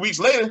 2 weeks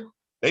later,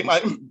 they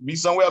might be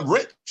somewhere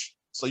rich.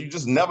 So you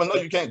just never know.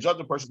 You can't judge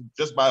a person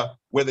just by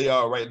where they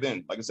are right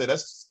then. Like I said,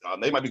 that's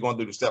they might be going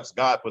through the steps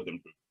God put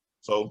them through.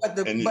 So, but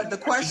the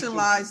question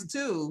lies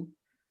too.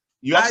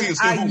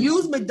 I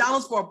use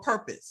McDonald's for a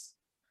purpose.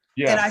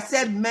 Yeah. And I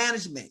said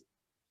management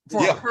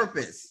for a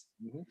purpose.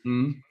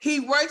 Mm-hmm. He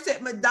works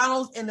at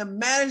McDonald's in a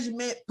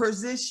management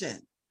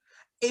position.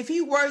 If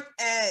he worked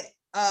at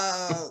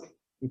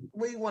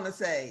what do you want to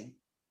say,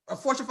 a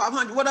Fortune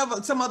 500,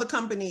 whatever, some other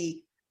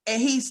company,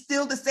 and he's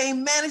still the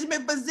same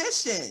management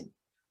position.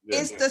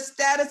 It's the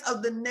status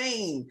of the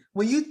name.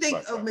 When you think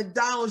of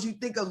McDonald's, you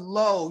think of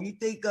low, you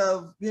think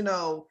of,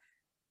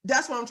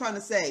 that's what I'm trying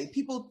to say.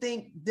 People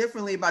think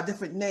differently about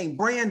different name.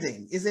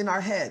 Branding is in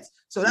our heads.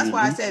 So that's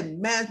why I said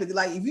management.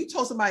 Like if you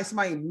told somebody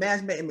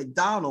management in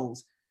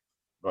McDonald's,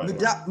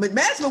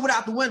 management went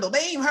out the window. They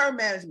ain't heard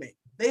management.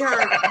 They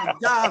heard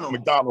McDonald's.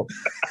 McDonald's.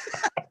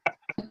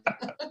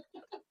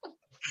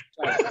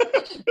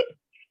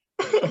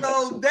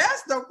 So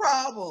that's the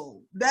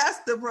problem. That's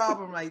the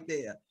problem right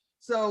there.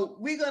 So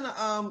we're gonna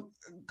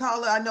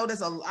call it. I know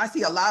I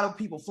see a lot of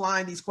people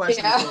flying these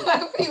questions.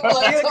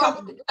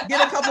 Yeah,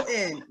 get a couple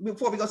in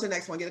before we go to the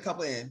next one. Get a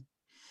couple in.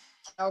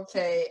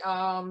 Okay.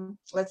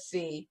 Let's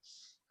see.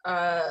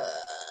 Let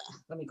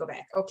me go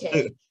back.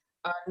 Okay.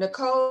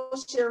 Nicole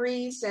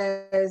Cherie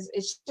says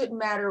it shouldn't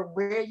matter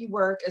where you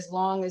work as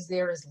long as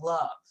there is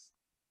love,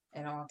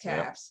 in all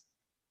caps.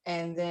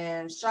 And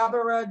then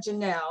Shabara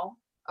Janelle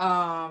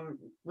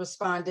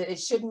responded, it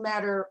shouldn't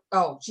matter.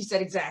 Oh, she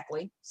said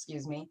exactly,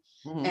 excuse me.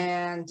 Mhm.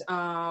 And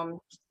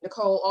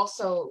Nicole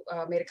also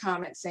made a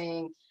comment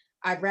saying,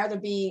 I'd rather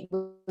be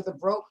with a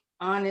broke,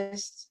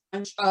 honest,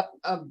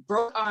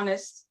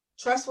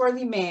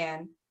 trustworthy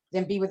man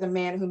than be with a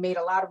man who made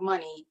a lot of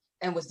money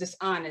and was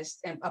dishonest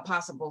and a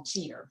possible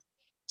cheater.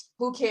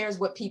 Who cares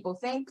what people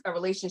think? A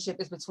relationship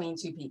is between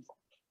two people.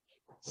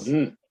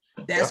 Mm.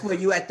 That's where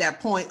you at that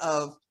point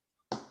of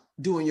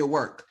doing your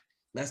work.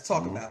 Let's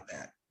talk Mhm. about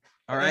that.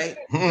 All right.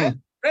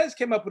 Rez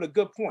came up with a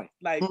good point.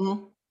 Like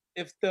Mhm.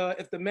 if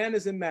the man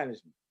is in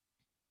management,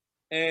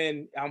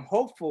 and I'm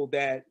hopeful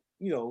that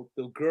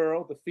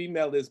the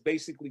female is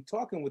basically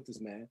talking with this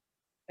man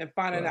and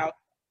finding Right. out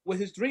what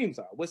his dreams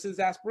are, what's his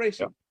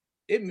aspiration.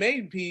 It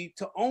may be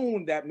to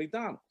own that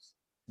McDonald's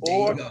There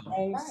you or go. to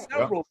own Right.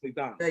 several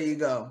McDonald's. There you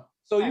go.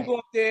 So you Right. go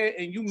up there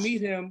and you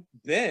meet him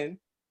then,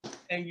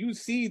 and you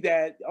see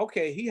that,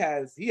 okay, he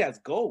has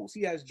goals,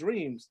 he has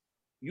dreams.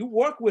 You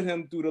work with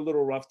him through the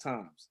little rough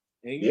times,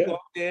 and you Yeah. go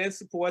up there and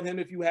support him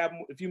if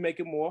you make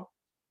it more.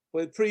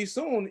 But pretty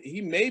soon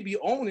he may be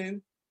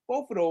owning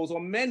both of those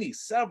or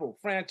several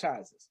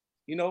franchises.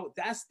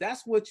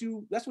 That's what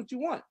you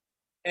want.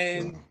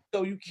 And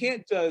so you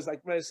can't judge,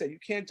 like Red said, you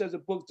can't judge a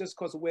book just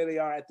because of where they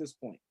are at this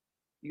point.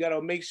 You got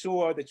to make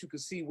sure that you can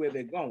see where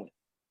they're going.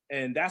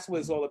 And that's what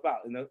it's all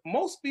about. And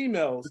most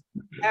females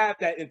have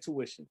that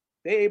intuition.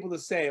 They're able to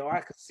say, oh,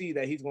 I could see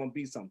that he's going to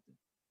be something.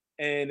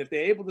 And if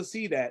they're able to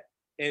see that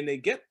and they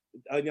get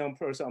a young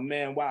person, a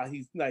man, while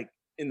he's like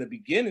in the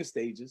beginning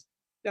stages,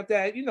 you have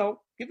to,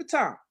 give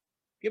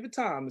it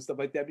time and stuff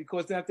like that.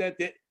 Because then after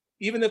that,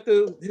 even if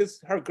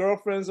her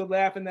girlfriends are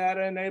laughing at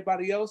her and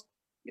everybody else,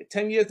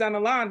 10 years down the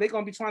line, they're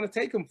going to be trying to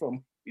take him from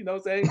him.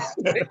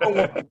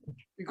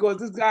 Because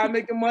this guy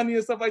making money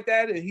and stuff like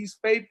that, and he's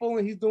faithful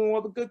and he's doing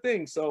all the good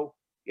things. So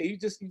yeah, you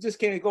just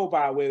can't go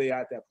by where they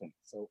are at that point.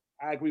 So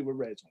I agree with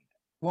Reg on that.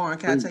 Warren,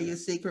 can I tell you a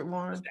secret,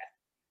 Warren?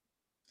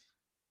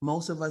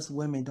 Most of us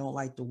women don't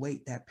like to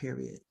wait that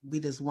period. We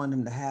just want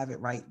them to have it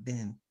right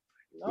then.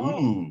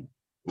 Ooh.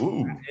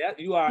 Yeah,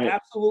 you are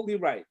absolutely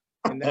right.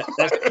 And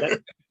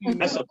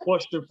That's a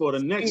question for the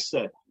next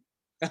set.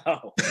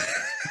 Oh.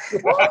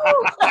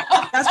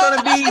 That's going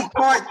to be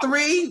part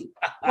 3.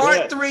 Part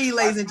Yeah. 3,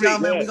 ladies and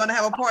gentlemen. Yeah. We're going to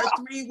have a part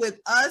 3 with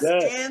us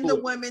Yeah. and the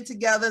women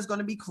together. It's going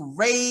to be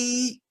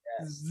crazy.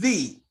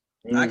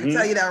 I can Mhm.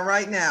 tell you that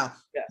right now.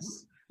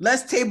 Yes.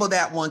 Let's table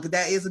that one because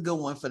that is a good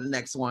one for the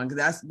next one.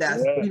 Because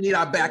that's Yeah. we need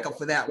our backup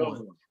for that Good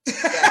one.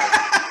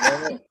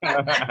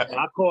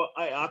 I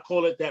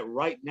call it that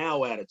right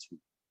now attitude.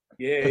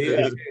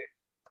 Yeah.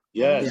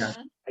 Yes.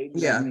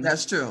 Yeah,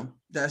 that's true.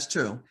 That's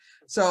true.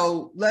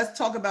 So let's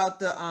talk about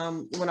the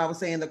when I was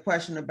saying the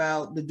question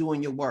about the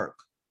doing your work.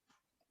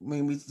 I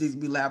mean, we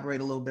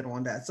elaborate a little bit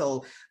on that.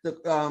 So the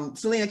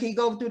Selena, can you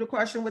go through the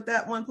question with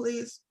that one,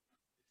 please?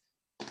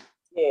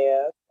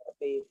 Yeah, let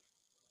me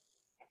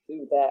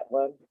do that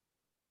one.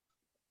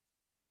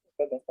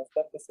 Goodness, my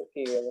stuff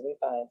disappeared. Let me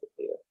find it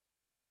here.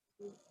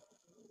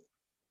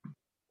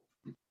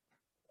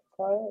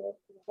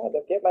 I had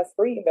to get my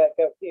screen back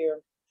up here.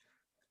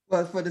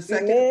 Well, for the Do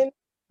second, men,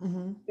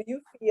 Mhm. do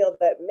you feel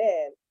that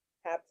men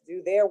have to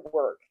do their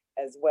work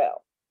as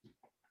well?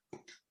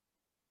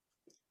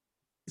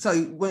 So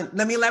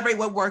let me elaborate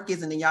what work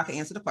is, and then y'all can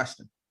answer the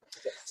question.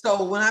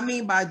 So what I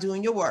mean by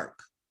doing your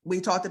work, we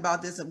talked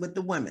about this with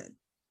the women.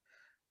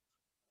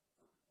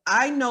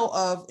 I know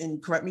of,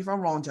 and correct me if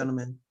I'm wrong,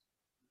 gentlemen,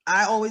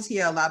 I always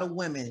hear a lot of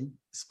women,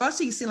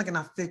 especially it seems like in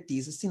our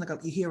 50s, it seems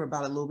like you hear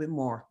about it a little bit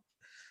more,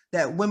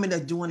 that women are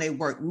doing their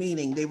work,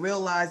 meaning they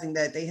realizing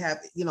that they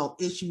have,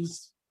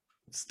 issues,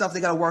 stuff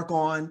they got to work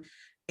on,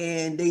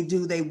 and they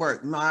do their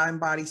work, mind,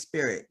 body,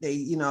 spirit. They,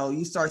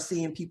 you start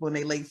seeing people in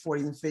their late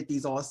 40s and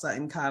 50s all of a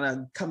sudden kind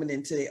of coming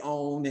into their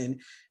own and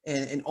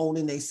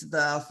owning their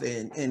stuff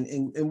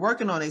and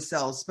working on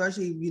themselves,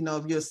 especially,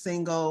 if you're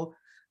single,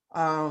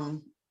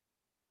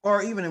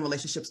 or even in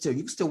relationships too.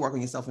 You can still work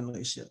on yourself in a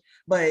relationship,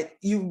 but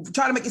you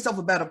try to make yourself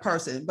a better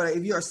person. But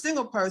if you're a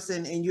single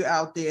person and you're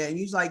out there and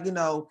you're like,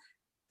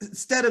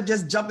 instead of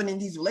just jumping in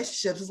these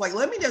relationships, it's like,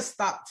 let me just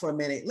stop for a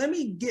minute. Let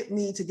me get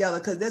me together.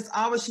 Cause that's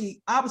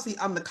obviously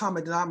I'm the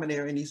common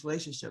denominator in these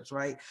relationships,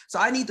 right? So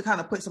I need to kind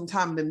of put some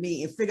time into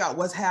me and figure out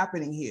what's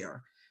happening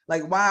here.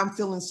 Like why I'm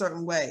feeling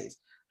certain ways.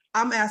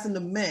 I'm asking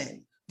the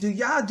men, do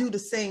y'all do the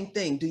same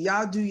thing? Do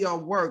y'all do your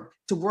work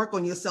to work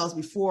on yourselves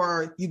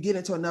before you get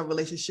into another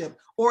relationship?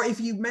 Or if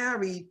you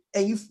married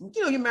and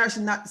your marriage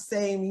is not the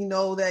same,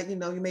 that,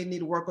 you may need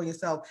to work on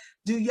yourself.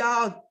 Do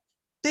y'all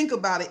think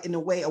about it in the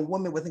way a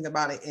woman would think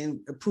about it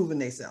in improving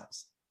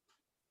themselves?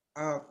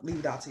 Leave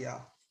it out to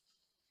y'all.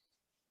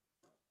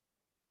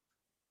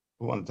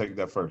 Who want to take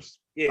that first?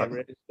 Yeah,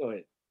 Reg, go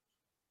ahead.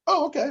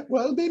 Oh, okay.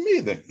 Well, it'll be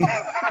me then. Give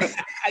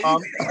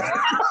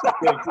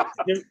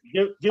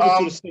it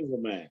to the single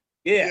man.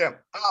 Yeah.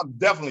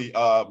 Definitely.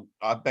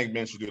 I think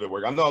men should do their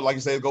work. I know, like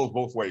you say, it goes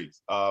both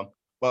ways.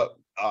 But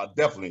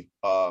definitely,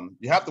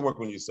 you have to work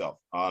on yourself.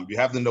 You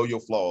have to know your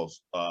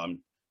flaws.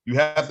 You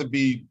have to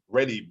be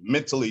ready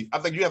mentally. I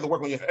think you have to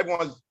work on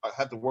everyone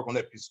have to work on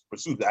that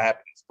pursuit of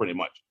happiness, pretty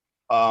much.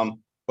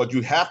 But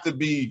you have to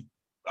be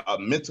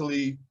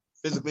mentally,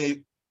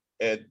 physically,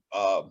 and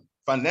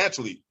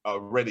financially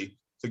ready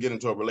to get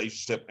into a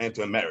relationship and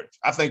to a marriage.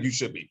 I think you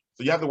should be.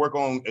 So you have to work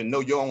on and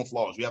know your own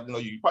flaws. You have to know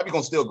you're probably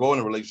gonna still go in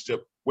a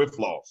relationship with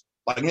flaws.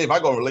 Like me, if I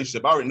go in a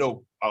relationship, I already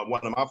know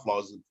one of my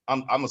flaws.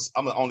 I'm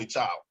an only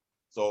child,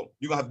 so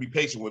you're gonna have to be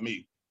patient with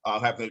me.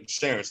 Having to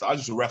share stuff. I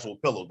used to wrestle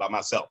with pillows by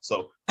myself,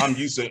 so I'm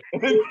used to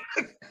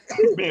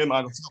being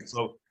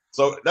myself.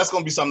 So that's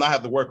gonna be something I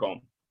have to work on.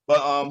 But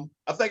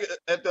I think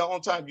at the own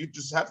time, you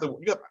just have to.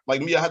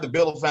 Like me, I had to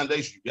build a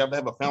foundation. You have to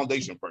have a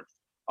foundation first.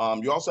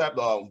 You also have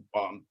to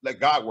let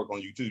God work on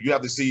you too. You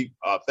have to see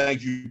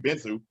things you've been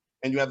through,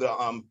 and you have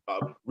to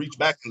reach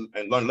back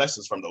and learn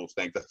lessons from those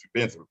things that you've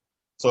been through.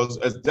 So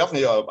it's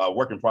definitely a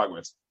work in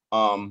progress.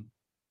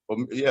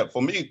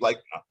 For me, like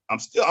I'm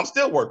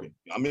still working.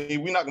 I mean,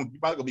 you're not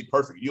gonna be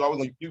perfect. You always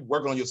gonna be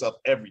working on yourself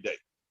every day.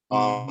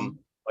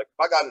 Like if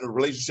I got in a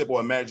relationship or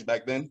a marriage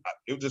back then, I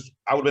would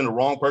have been the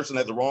wrong person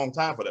at the wrong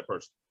time for that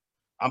person.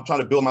 I'm trying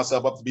to build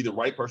myself up to be the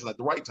right person at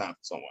the right time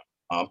for someone.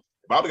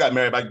 If I would have got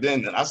married back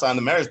then and I signed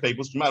the marriage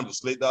papers, you might have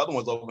just slid the other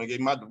ones over and gave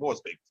me my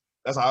divorce papers.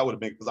 That's how I would have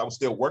been because I was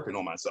still working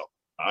on myself.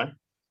 All right.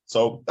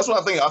 So that's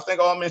what I think. I think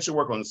all men should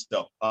work on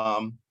themselves.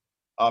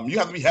 You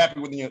have to be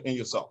happy in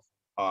yourself.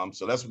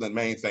 So that's the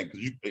main thing.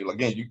 Because I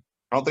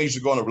don't think you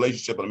should go in a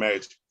relationship or a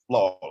marriage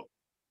flawed.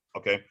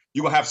 Okay.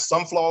 You're gonna have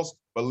some flaws,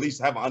 but at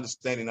least have an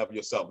understanding of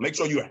yourself. Make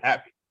sure you're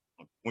happy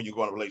when you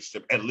go in a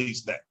relationship, at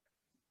least that.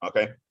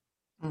 Okay.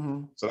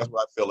 So that's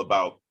what I feel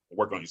about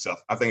work on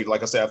yourself. I think,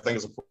 like I said, I think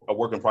it's a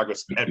work in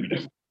progress every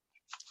day.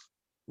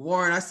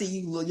 Warren, I see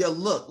you. Your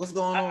look. What's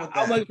going on with that?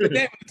 I want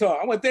Damon to talk.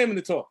 I want Damon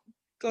to talk.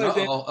 Go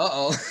ahead,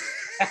 Uh-oh.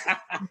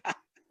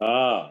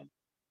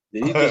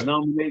 Did he just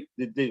nominate?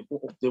 Did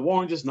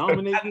Warren just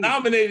nominate I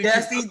nominated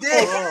Yes, you. he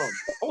did.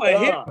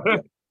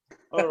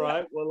 All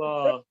right.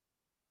 Well,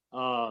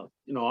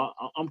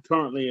 I'm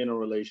currently in a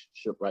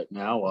relationship right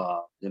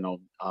now.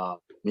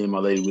 Me and my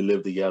lady, we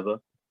live together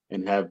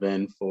and have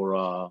been for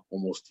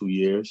almost 2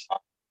 years.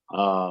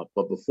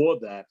 But before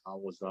that, I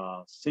was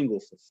single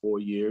for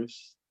 3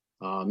 years.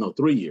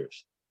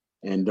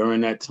 And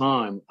during that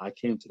time, I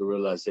came to the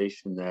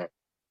realization that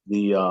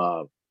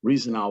the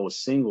reason I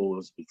was single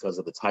was because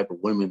of the type of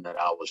women that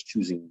I was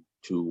choosing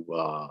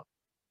to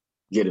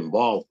get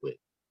involved with.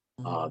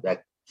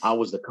 That I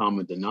was the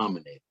common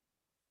denominator.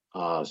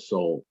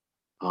 So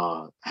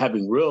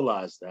having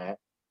realized that,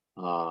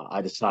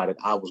 I decided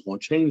I was going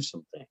to change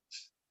some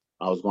things.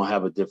 I was going to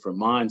have a different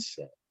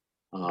mindset.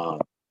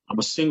 I'm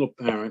a single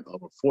parent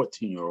of a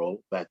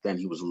 14-year-old. Back then,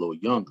 he was a little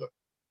younger.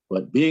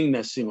 But being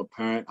that single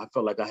parent, I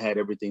felt like I had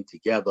everything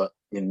together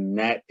in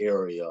that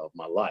area of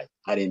my life.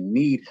 I didn't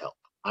need help.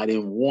 I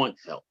didn't want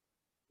help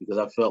because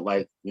I felt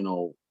like,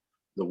 the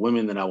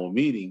women that I was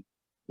meeting,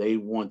 they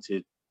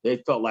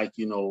felt like,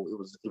 it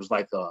was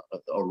like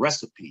a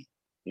recipe,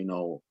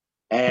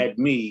 add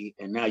me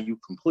and now you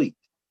complete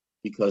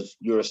because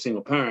you're a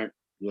single parent,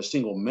 you're a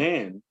single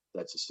man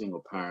that's a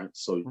single parent.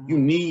 So you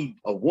need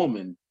a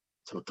woman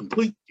to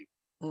complete you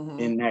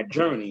in that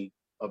journey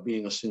of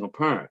being a single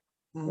parent.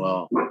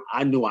 Well,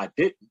 I knew I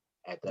didn't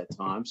at that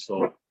time.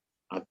 So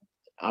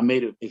I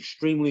made it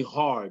extremely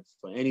hard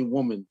for any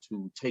woman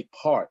to take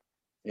part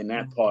in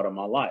that part of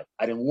my life.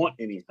 I didn't want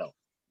any help.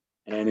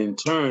 And in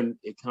turn,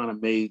 it kind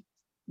of made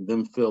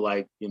them feel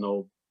like,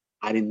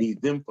 I didn't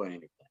need them for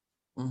anything.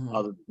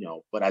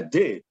 But I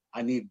did.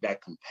 I needed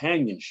that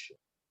companionship.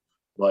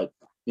 But,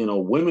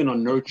 women are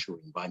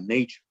nurturing by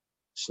nature.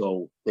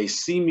 So they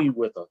see me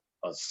with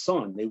a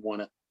son, they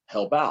want to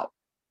help out.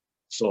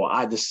 So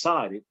I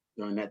decided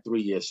during that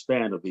 3-year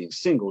span of being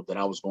single that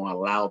I was going to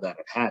allow that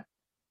to happen.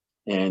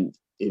 And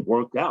it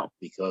worked out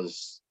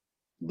because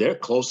they're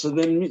closer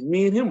than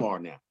me and him are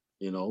now.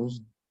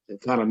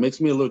 It kind of makes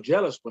me a little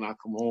jealous when I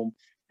come home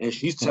and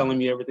she's telling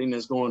me everything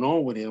that's going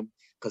on with him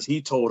because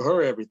he told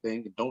her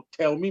everything and don't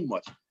tell me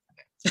much.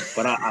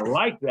 But I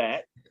like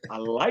that. I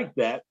like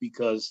that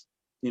because,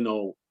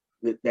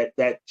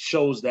 that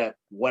shows that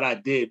what I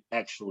did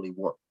actually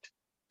worked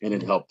and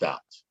it helped out.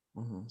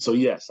 So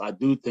yes, I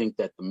do think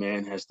that the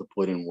man has to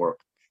put in work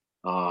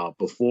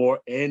before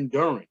and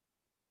during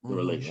the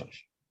relationship.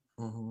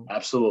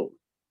 Absolutely.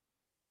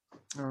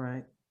 All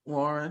right,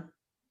 Warren.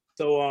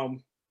 So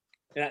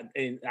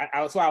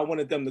that's why I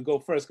wanted them to go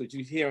first because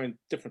you're hearing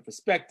different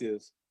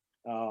perspectives,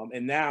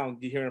 and now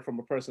you're hearing from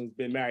a person who's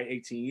been married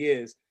 18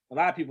 years. A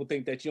lot of people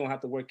think that you don't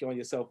have to work on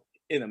yourself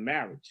in a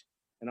marriage,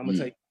 and I'm gonna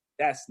tell you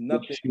that's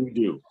nothing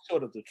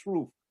short of the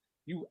truth.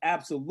 You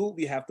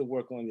absolutely have to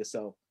work on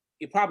yourself.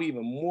 Probably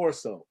even more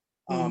so.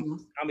 I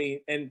mean,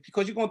 and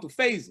because you're going through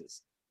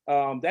phases.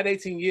 That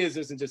 18 years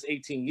isn't just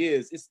 18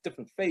 years, it's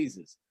different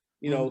phases.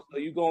 So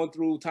you're going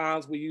through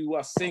times where you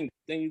are single,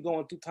 then you're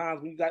going through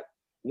times when you got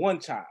one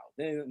child.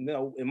 Then,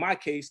 in my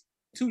case,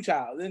 2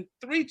 child, then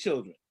 3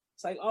 children.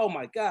 It's like, oh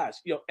my gosh,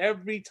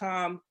 every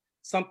time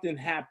something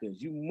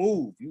happens, you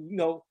move,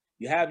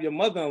 you have your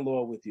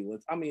mother-in-law with you.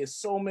 It's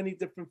so many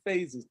different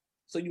phases.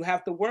 So you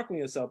have to work on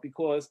yourself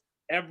because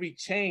every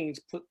change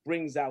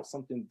brings out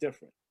something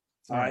different.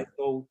 All right.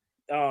 So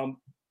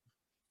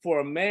for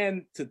a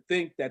man to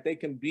think that they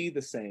can be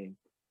the same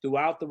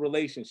throughout the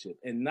relationship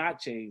and not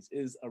change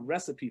is a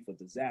recipe for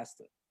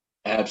disaster.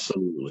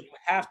 Absolutely. You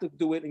have to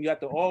do it, and you have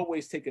to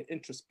always take an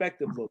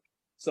introspective look.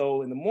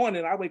 So in the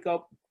morning, I wake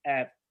up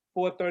at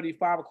 4:30,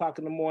 5 o'clock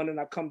in the morning.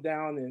 I come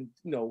down and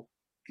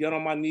get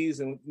on my knees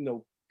and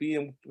be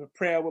in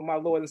prayer with my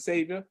Lord and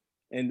Savior.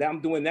 And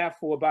I'm doing that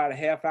for about a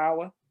half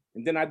hour.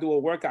 And then I do a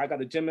workout. I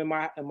got a gym in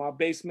my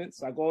basement.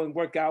 So I go and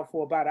work out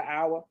for about an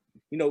hour,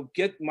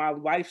 get my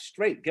life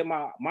straight, get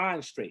my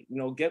mind straight,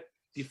 get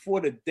before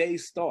the day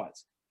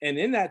starts. And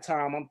in that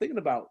time, I'm thinking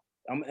about,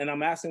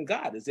 I'm asking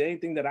God, is there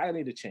anything that I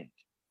need to change?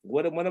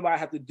 What do I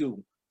have to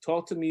do?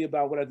 Talk to me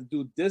about what I have to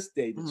do this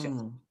day to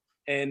change.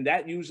 And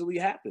that usually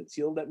happens.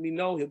 He'll let me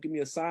know. He'll give me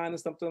a sign or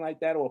something like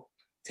that, or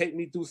take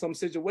me through some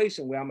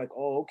situation where I'm like,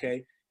 oh,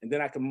 okay. And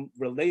then I can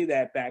relate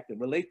that back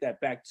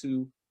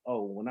to,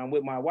 oh, when I'm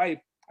with my wife,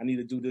 I need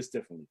to do this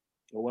differently.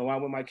 Or when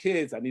I'm with my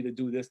kids, I need to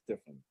do this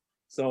differently.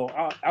 So,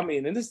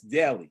 and it's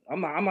daily.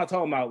 I'm not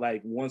talking about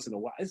like once in a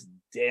while. It's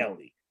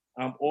daily.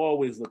 I'm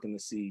always looking to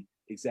see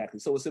exactly.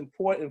 So it's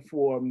important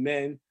for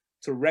men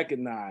to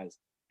recognize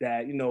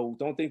that,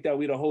 don't think that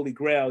we're the Holy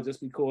Grail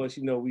just because,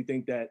 we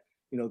think that,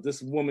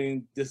 this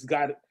woman just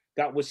got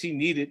what she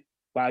needed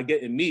by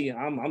getting me.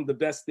 I'm the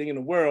best thing in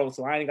the world,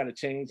 so I ain't got to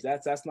change.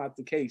 That's not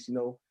the case.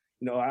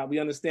 We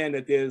understand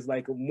that there's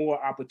like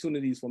more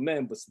opportunities for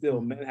men, but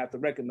still men have to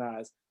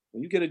recognize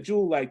when you get a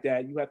jewel like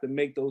that, you have to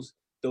make those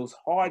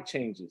hard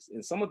changes.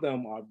 And some of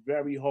them are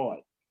very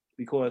hard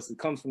because it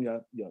comes from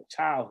your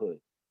childhood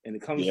and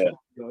it comes from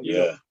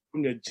your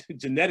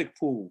genetic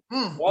pool.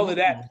 All of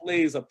that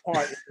plays a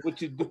part in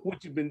what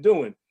you've been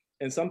doing.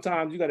 And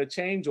sometimes you got to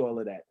change all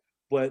of that.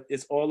 But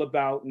it's all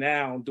about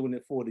now doing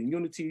it for the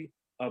unity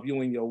of you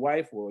and your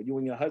wife or you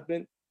and your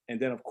husband. And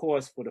then, of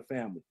course, for the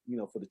family,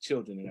 for the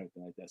children and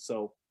everything like that.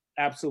 So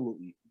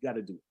absolutely, you got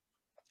to do it.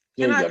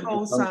 Can I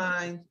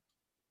co-sign?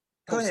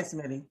 Go ahead,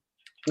 Smitty.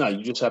 No,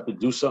 you just have to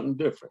do something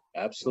different.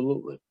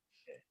 Absolutely.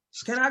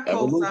 Can I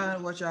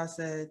co-sign what y'all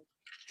said?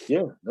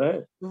 Yeah, go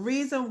ahead. The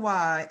reason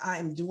why I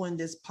am doing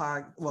this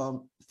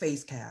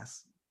face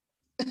cast.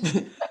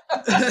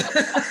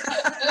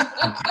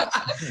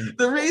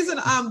 The reason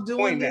I'm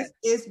doing this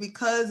is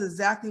because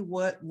exactly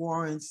what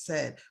Warren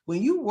said.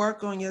 When you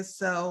work on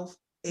yourself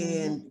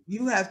and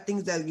you have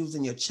things that you use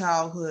in your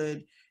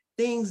childhood,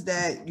 things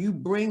that you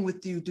bring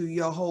with you through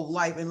your whole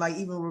life, and like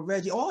even with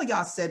Reggie, all of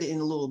y'all said it in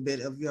a little bit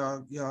of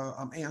your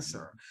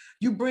answer.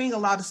 You bring a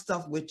lot of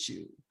stuff with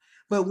you.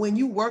 But when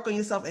you work on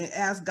yourself and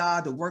ask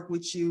God to work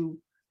with you,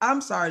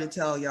 I'm sorry to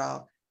tell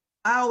y'all,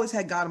 I always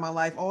had God in my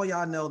life. All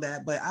y'all know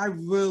that, but I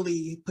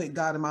really put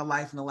God in my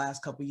life in the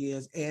last couple of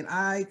years, and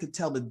I could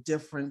tell the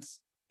difference.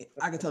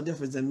 I could tell the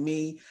difference in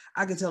me.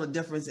 I could tell the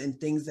difference in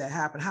things that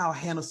happen, how I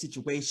handle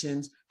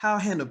situations, how I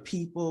handle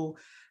people.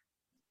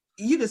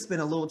 You just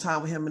spend a little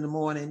time with him in the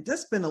morning.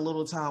 Just spend a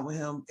little time with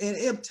him, and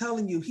I'm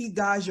telling you, he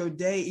guides your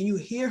day, and you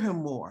hear him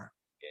more.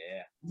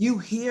 Yeah, you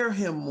hear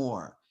him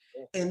more,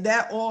 and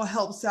that all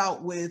helps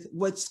out with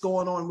what's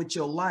going on with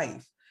your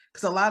life.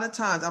 Because a lot of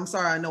times, I'm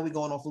sorry, I know we're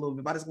going off a little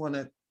bit, but I just want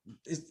to,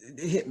 it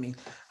hit me.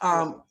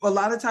 A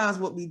lot of times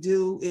what we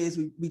do is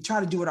we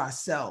try to do it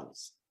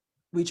ourselves.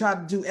 We try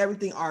to do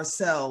everything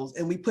ourselves,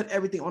 and we put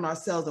everything on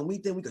ourselves, and we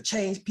think we could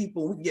change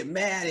people. We can get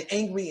mad and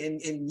angry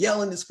and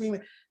yelling and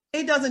screaming.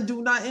 It doesn't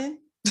do nothing.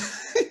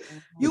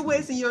 You're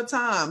wasting your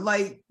time.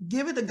 Like,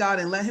 give it to God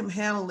and let him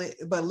handle it,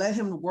 but let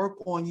him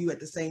work on you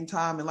at the same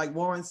time. And like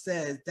Warren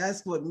says,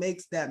 that's what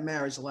makes that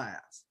marriage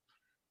last.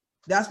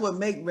 That's what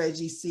make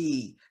Reggie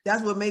see.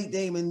 That's what make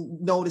Damon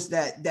notice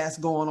that that's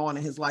going on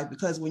in his life.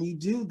 Because when you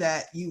do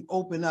that, you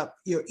open up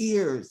your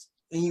ears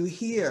and you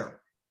hear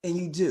and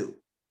you do.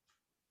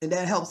 And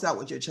that helps out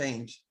with your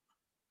change.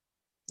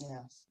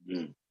 Yes.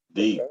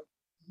 Deep.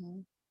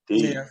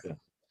 Deep.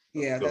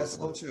 Yeah, that's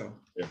so true.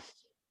 Yeah.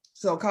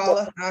 So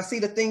Carla, I see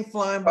the thing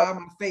flying by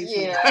my face.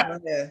 Yeah.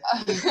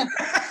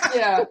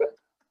 Yeah.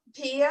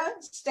 Pia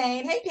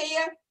Stain. Hey,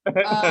 Pia.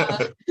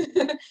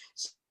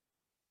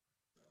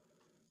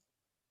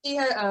 She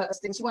had a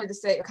thing she wanted to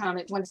say, a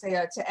comment. She wanted to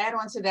say to add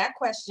on to that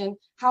question,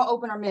 how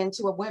open are men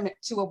to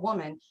a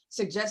woman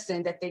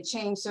suggesting that they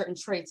change certain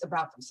traits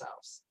about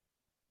themselves?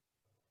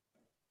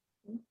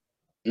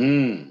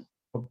 For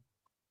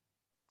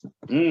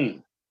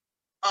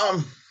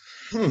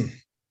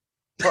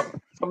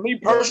me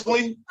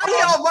personally,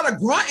 y'all want a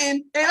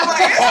grunting?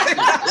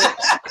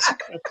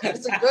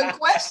 It's a good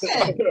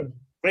question.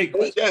 Great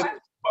question.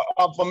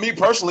 For me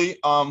personally,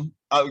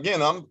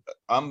 again,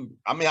 I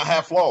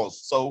have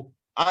flaws, so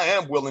I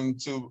am willing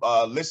to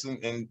listen,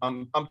 and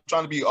I'm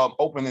trying to be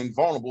open and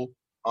vulnerable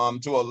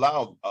to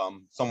allow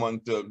someone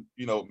to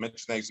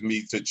mention things to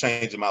me to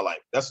change in my life.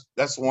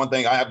 That's one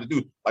thing I have to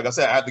do. Like I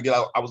said, I have to get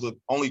out. I was the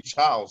only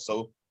child,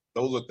 so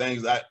those are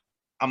things that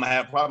I'm gonna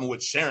have a problem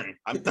with sharing.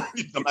 I'm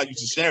not used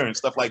to sharing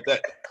stuff like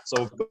that.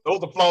 So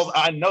those are flaws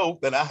I know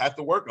that I have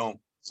to work on.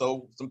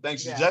 So some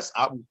things Yeah. suggest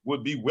I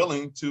would be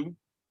willing to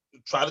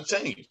try to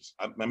change.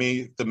 I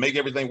mean, to make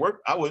everything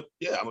work, I would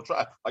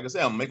try. Like I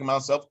said, I'm making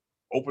myself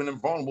open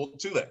and vulnerable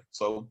to that.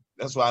 So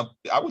that's why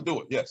I would do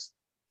it. Yes.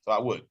 So I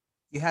would.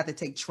 You have to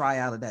take try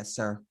out of that,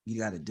 sir. You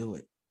got to do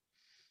it.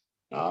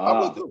 I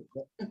would do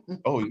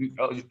it. Oh, you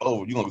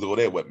gonna go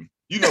there with me?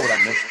 You know what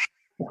I meant.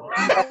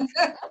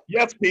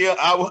 Yes, Pia,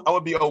 I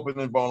would be open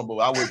and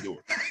vulnerable. I would do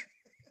it.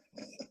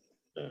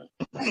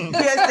 You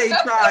can't say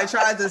try.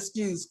 Try the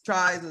excuse.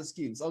 Try the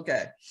excuse.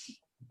 Okay.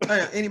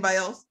 Anybody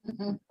else?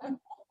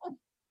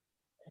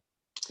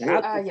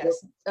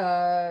 Yes.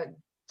 No,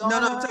 I'm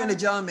Donna- talking to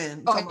gentlemen.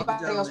 I'm Oh, talking about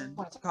the anybody else gentleman.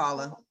 want to-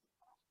 Caller.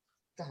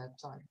 Go ahead,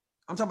 sorry.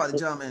 I'm talking about the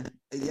gentleman.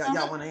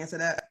 Y'all want to answer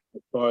that?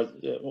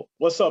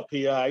 What's up,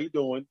 Pia? How you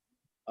doing?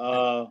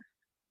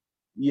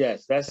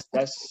 Yes, that's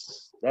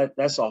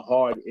a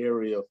hard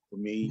area for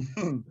me,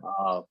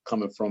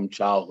 coming from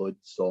childhood,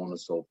 so on and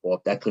so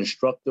forth. That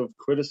constructive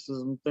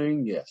criticism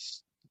thing,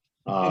 yes.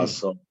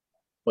 So,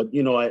 but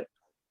you know,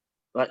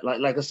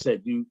 like I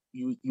said, you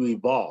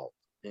evolve,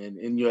 and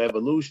in your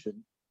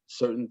evolution,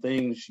 certain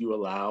things you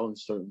allow, and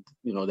certain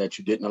that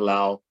you didn't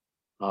allow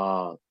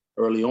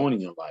early on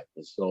in your life.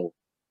 And so,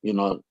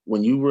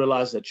 when you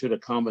realize that you're the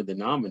common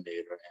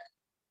denominator,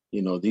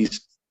 and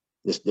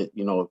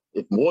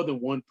if more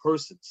than one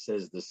person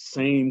says the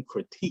same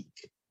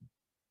critique,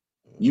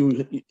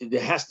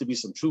 there has to be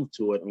some truth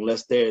to it,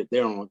 unless they're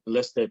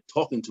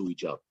talking to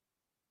each other.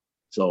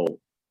 So,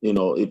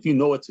 if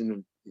it's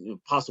an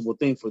impossible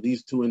thing for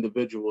these two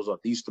individuals or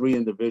these three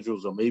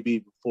individuals, or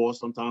maybe 4,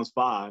 sometimes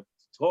 5,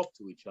 to talk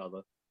to each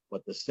other,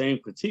 but the same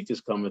critique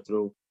is coming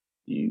through,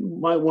 you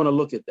might want to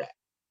look at that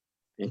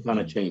and kind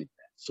of change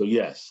that. So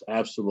yes,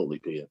 absolutely,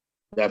 Pia,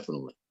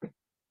 definitely.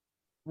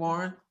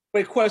 Warren?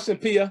 Great question,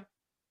 Pia.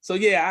 So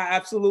yeah, I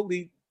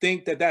absolutely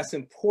think that that's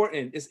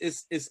important.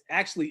 It's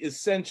actually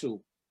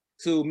essential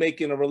to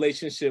making a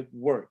relationship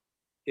work.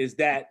 Is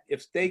that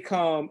if they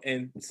come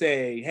and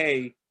say,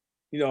 hey,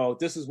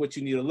 this is what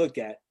you need to look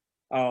at.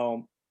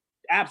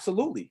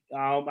 Absolutely.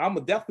 I'm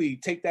gonna definitely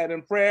take that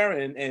in prayer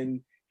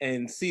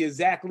and see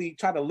exactly,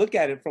 try to look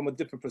at it from a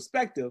different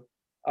perspective,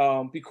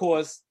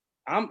 because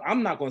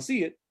I'm not gonna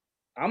see it.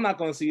 I'm not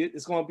gonna see it.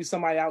 It's gonna be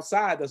somebody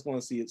outside that's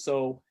gonna see it.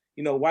 So,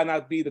 why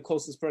not be the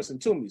closest person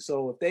to me?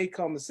 So if they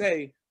come and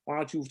say, why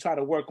don't you try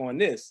to work on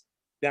this?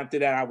 Then after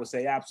that, I would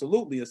say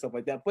absolutely and stuff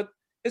like that. But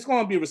it's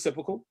gonna be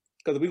reciprocal,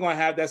 because we're gonna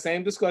have that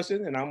same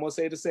discussion, and I'm gonna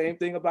say the same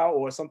thing about,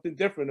 or something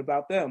different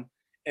about them,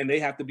 and they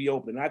have to be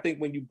open. And I think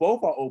when you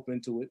both are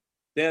open to it,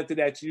 then after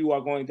that, you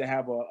are going to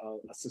have a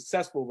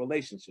successful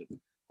relationship,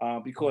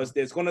 because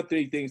there's going to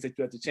be things that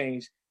you have to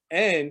change,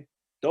 and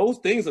those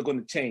things are going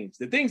to change.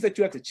 The things that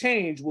you have to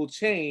change will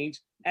change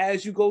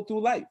as you go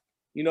through life,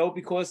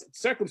 because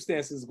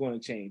circumstances are going to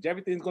change.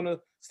 Everything's going to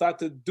start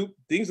to do,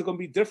 things are going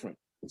to be different.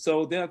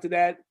 So then after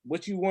that,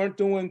 what you weren't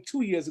doing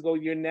 2 years ago,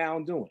 you're now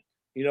doing,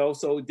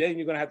 so then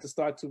you're going to have to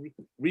start to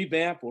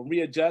revamp or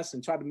readjust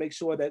and try to make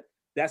sure that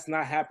that's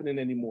not happening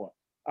anymore.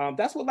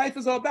 That's what life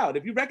is all about.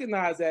 If you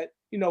recognize that,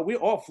 we're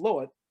all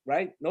flawed,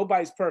 right?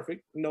 Nobody's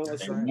perfect. He's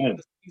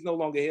no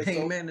longer here.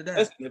 Amen to that.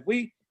 Listen,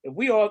 if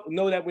we all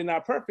know that we're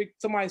not perfect,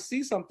 somebody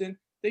sees something,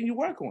 then you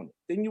work on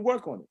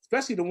it.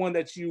 Especially the one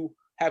that you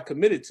have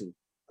committed to.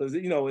 Because,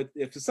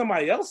 if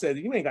somebody else says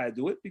it, you ain't got to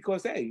do it,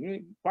 because, hey,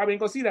 you probably ain't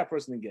going to see that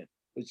person again.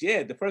 But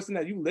yeah, the person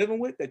that you living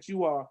with, that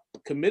you are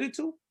committed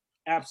to,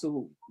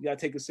 absolutely. You got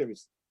to take it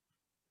seriously.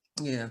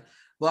 Yeah.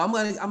 Well, I'm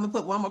gonna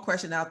put one more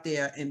question out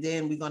there, and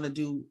then we're gonna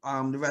do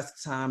the rest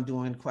of the time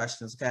doing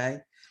questions. Okay.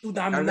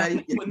 Number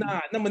 9.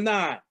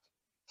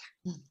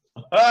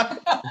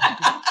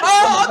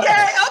 Oh,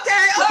 okay.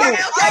 Y'all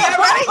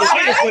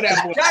ready?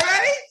 Y'all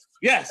ready?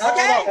 Yes.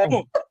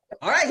 Okay.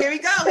 All right, here we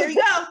go.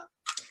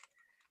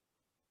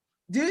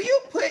 Do you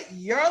put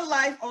your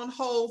life on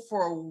hold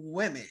for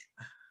women?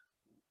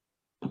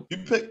 You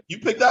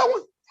pick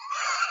that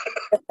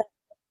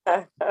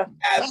one?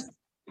 Yes.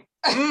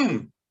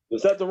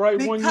 Is that the right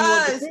one you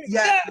want to Because pick?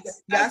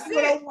 Yes, that's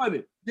what I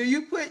wanted. Do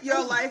you put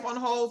your life on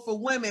hold for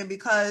women?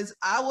 Because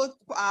I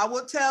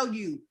will tell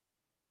you,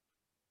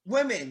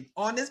 women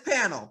on this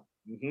panel,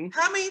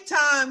 how many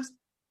times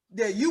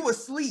that you would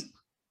sleep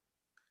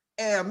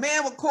and a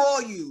man would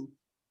call you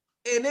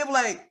and they were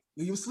like,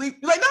 you sleep?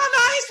 You're like, no,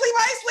 I ain't sleep.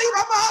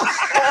 I'm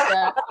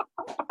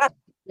on.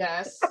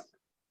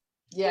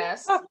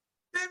 Yes.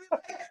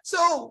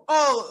 So,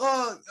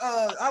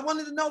 I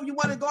wanted to know if you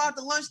want to go out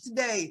to lunch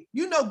today.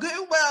 You know good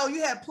and well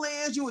you had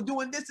plans, you were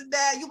doing this and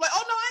that. You're like,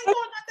 oh no, I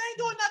ain't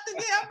doing nothing.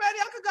 Yeah, I'm ready.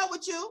 I could go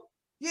with you.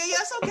 Yeah,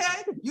 yes,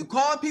 okay. You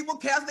call people,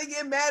 cats, they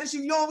get mad at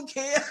you, you don't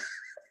care.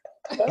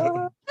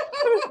 So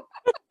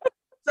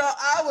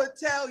I would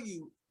tell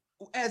you,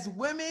 as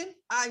women,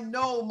 I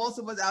know most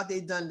of us out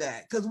there done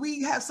that, because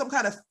we have some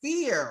kind of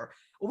fear.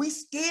 We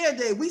scared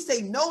that we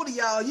say no to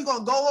y'all, you're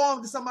gonna go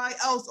on to somebody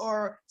else,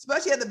 or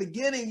especially at the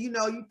beginning,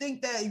 you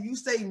think that if you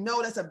say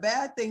no, that's a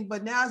bad thing.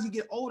 But now as you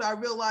get older, I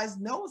realize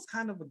no is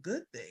kind of a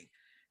good thing.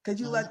 Could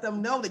you let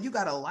them know that you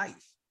got a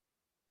life?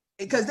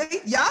 Because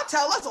y'all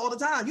tell us all the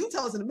time. You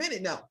tell us in a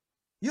minute, no.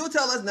 You'll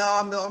tell us, no,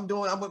 I'm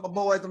with my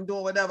boys, I'm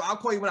doing whatever. I'll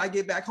call you when I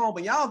get back home,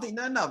 but y'all don't think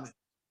nothing of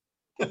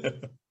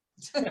it.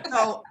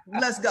 So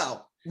let's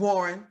go,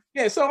 Warren.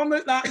 Yeah, so let me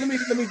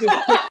just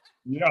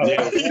Yeah.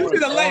 you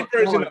did a light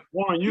version of it.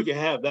 Warren, you can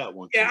have that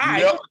one. Yeah, all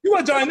right. Yep. You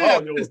want to join Oh,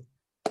 in?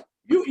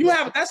 You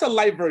have that's a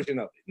light version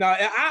of it. Now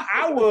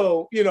I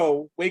will,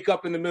 wake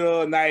up in the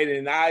middle of the night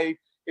and I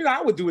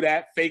would do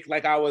that, fake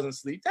like I wasn't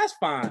asleep. That's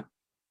fine.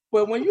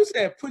 But when you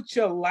said put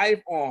your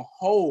life on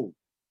hold,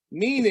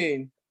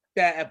 meaning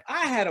that if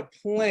I had a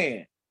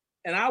plan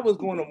and I was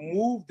going to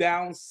move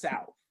down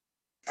south,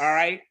 all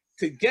right,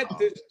 to get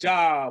this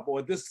job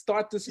or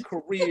start this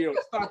career or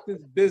start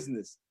this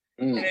business,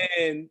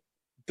 and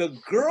the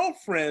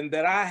girlfriend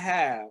that I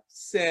have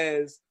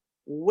says,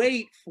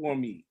 wait for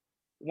me.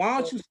 Why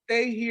don't you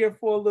stay here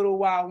for a little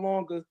while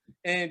longer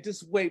and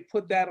just wait,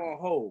 put that on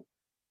hold?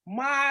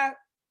 My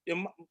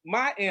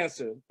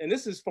answer, and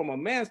this is from a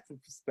man's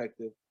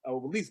perspective, or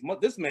at least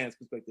this man's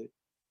perspective,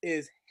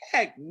 is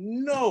heck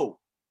no.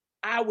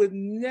 I would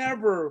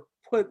never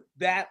put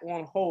that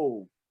on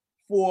hold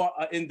for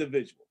an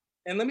individual.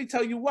 And let me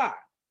tell you why.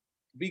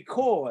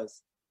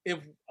 Because if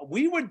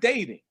we were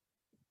dating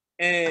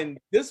and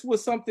this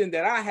was something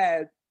that I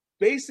had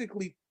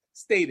basically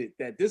stated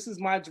that this is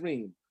my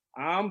dream,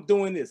 I'm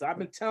doing this, I've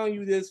been telling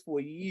you this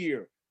for a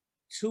year,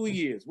 2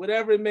 years,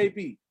 whatever it may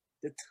be,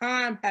 the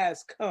time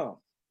has come.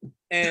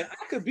 And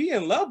I could be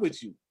in love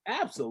with you,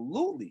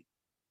 absolutely.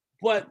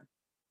 But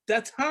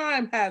the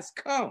time has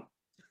come.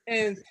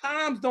 And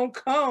times don't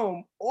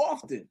come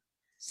often.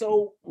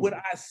 So would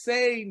I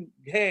say,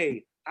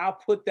 hey, I'll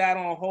put that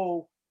on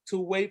hold to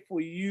wait for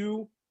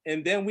you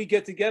and then we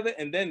get together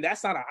and then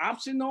that's not an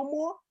option no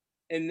more?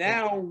 And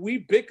now we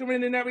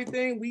bickering and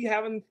everything, we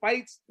having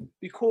fights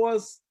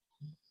because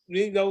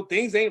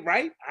things ain't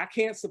right? I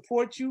can't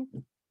support you?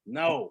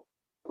 No.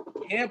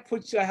 Can't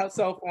put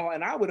yourself on.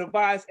 And I would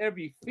advise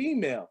every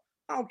female,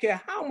 I don't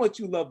care how much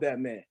you love that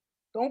man,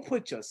 don't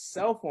put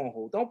yourself on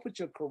hold. Don't put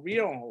your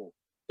career on hold.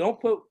 Don't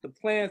put the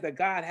plans that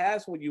God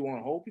has for you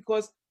on hold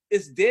because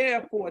it's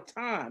there for a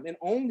time and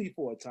only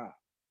for a time.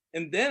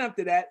 And then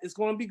after that, it's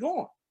going to be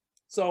gone.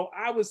 So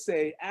I would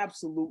say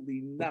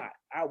absolutely not.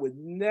 I would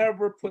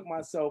never put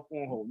myself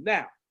on hold.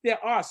 Now,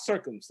 there are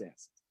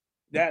circumstances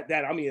that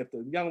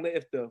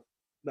if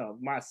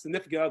my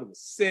significant other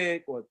was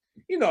sick or,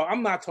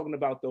 I'm not talking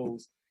about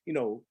those,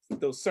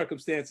 those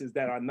circumstances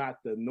that are not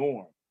the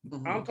norm.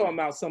 Mm-hmm. I'm talking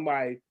about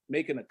somebody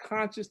making a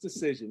conscious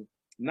decision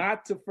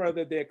not to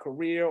further their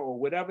career or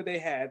whatever they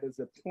have as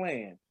a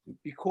plan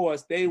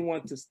because they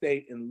want to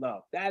stay in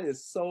love. That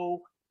is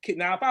so.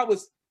 Now, if I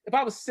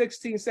was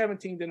 16,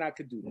 17, then I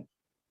could do that.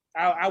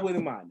 I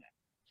wouldn't mind that.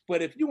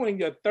 But if you're in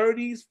your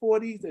 30s,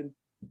 40s, and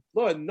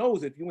Lord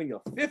knows if you're in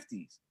your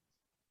 50s,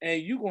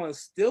 and you're going to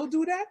still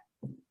do that,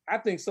 I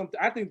think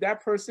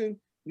that person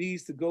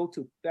needs to go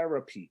to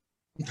therapy.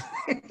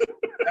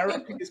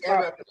 Therapy is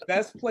probably the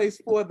best place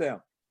for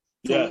them.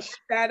 Yes. Work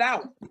that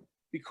out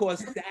because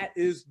that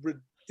is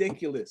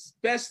ridiculous,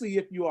 especially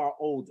if you are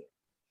older.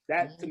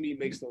 That to me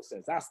makes no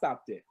sense. I'll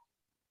stop there.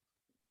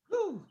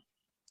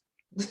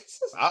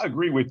 I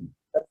agree with you.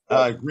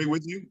 I agree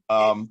with you.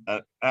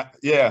 I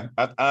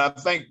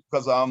think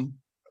because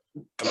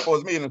as far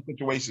as me in a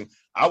situation,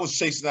 I was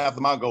chasing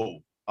after my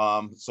goal.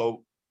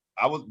 So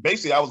I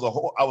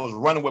was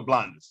running with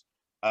blinders.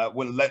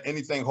 Wouldn't let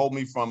anything hold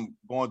me from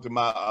going to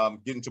my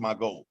getting to my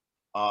goal.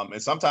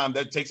 And sometimes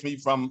that takes me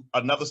from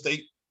another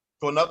state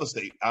to another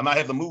state. I might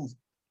have to move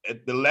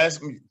at the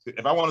last.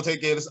 If I want to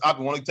take this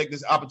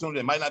opportunity,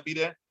 it might not be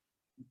there.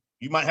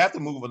 You might have to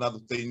move another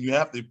state, and you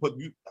have to put.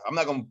 I'm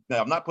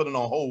not putting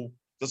on hold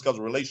just because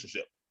of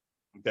relationship.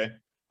 Okay.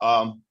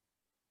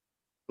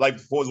 Like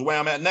for where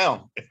I'm at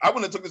now, if I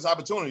wouldn't have took this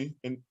opportunity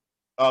and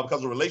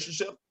because of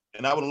relationship,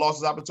 and I would have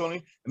lost this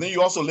opportunity, and then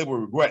you also live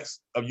with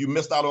regrets of you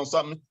missed out on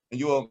something, and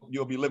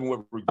you'll be living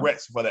with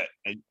regrets for that,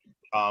 and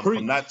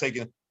from not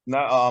taking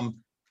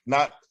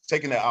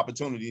that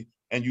opportunity,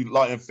 and you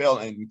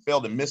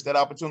failed and missed that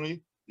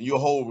opportunity, and you'll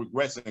hold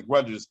regrets and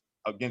grudges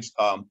against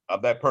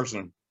of that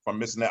person from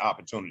missing that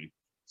opportunity.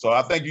 So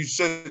I think you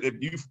should, if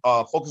you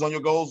focus on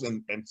your goals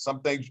and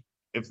some things,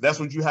 if that's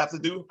what you have to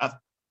do, I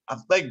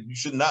think you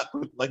should not,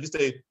 like you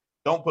say,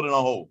 don't put it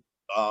on hold.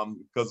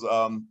 Because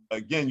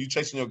again, you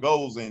chasing your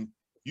goals and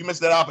you miss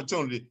that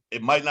opportunity,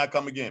 it might not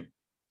come again.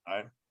 All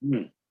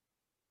right.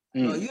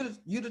 No,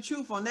 you the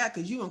truth on that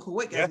because you in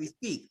Kuwait as we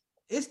speak.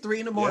 It's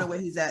 3 a.m. where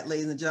he's at,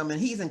 ladies and gentlemen.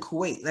 He's in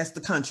Kuwait. That's the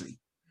country.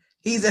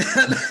 He's on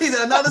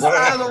another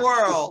side of the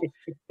world.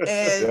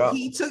 And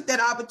he took that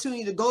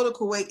opportunity to go to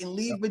Kuwait and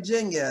leave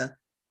Virginia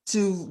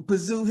to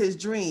pursue his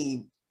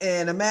dream.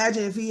 And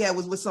imagine if he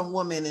was with some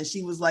woman and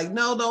she was like,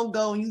 no, don't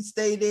go, and you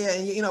stay there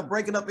and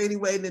break it up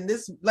anyway. Then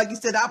this, like you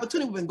said, the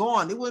opportunity would have been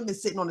gone. It wouldn't have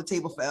been sitting on the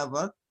table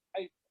forever.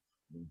 Right.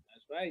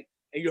 That's right.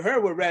 And you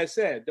heard what Raz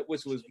said,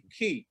 which was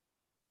key.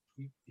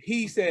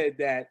 He said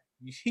that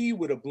he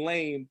would have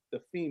blamed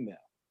the female.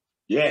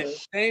 Yes. And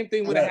the same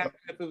thing would have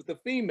happened if it was the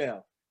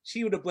female.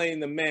 She would have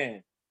blamed the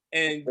man.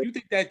 And you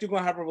think that you're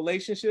gonna have a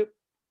relationship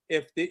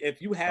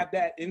if you have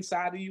that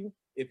inside of you,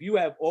 if you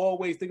have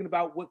always thinking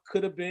about what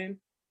could have been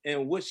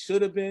and what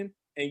should have been,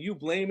 and you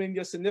blaming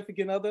your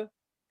significant other,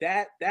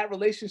 that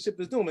relationship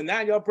is doomed. And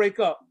now y'all break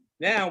up.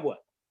 Now what?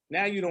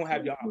 Now you don't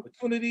have your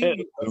opportunity.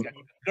 You don't have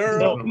your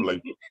girl.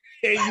 And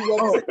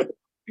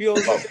you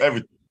Lost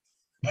everything.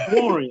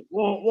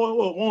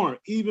 Warren,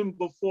 even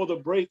before the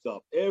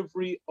breakup,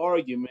 every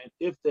argument,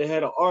 if they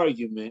had an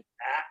argument,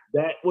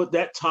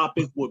 that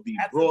topic would be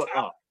brought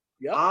up.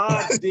 Yep.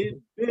 I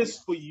did this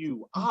for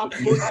you. I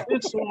put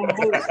this on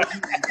hold for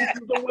you. This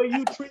is the way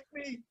you treat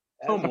me.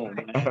 Come on,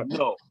 man.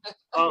 No.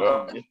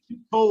 If you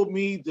told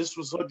me this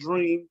was her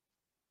dream,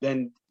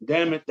 then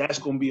damn it, that's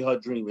gonna be her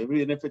dream.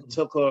 Even if it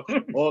took her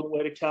all the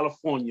way to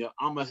California,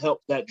 I'm gonna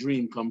help that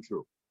dream come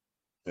true.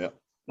 Yeah.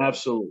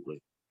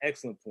 Absolutely.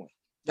 Excellent point.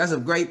 That's a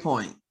great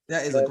point.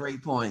 That is a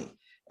great point.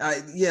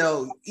 You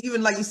know,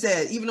 even like you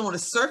said, even on the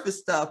surface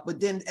stuff, but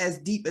then as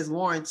deep as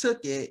Warren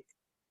took it,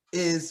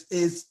 is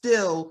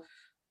still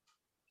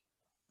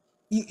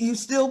you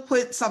still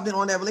put something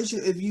on that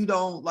relationship if you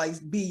don't like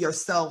be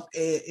yourself,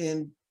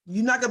 and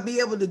you're not gonna be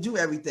able to do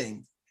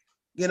everything.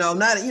 You know,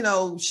 not, you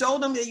know, show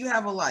them that you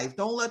have a life.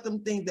 Don't let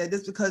them think that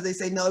just because they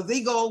say no, if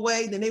they go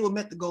away, then they were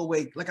meant to go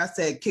away. Like I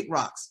said, kick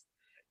rocks.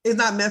 It's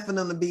not meant for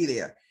them to be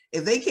there.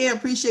 If they can't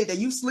appreciate that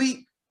you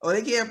sleep, or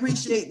they can't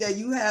appreciate that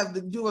you have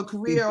to do a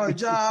career or a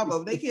job,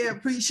 or they can't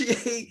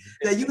appreciate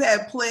that you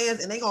have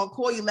plans and they're gonna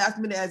call you last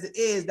minute as it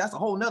is, that's a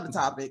whole nother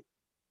topic.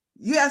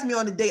 You ask me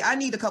on the date, I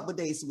need a couple of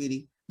days,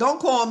 sweetie. Don't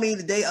call me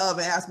the day of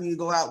and ask me to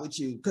go out with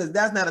you, because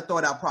that's not a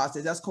thought out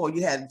process. That's called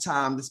you had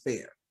time to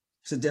spare.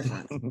 It's a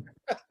difference.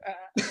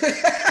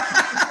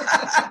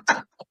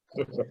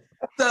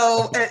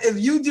 So if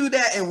you do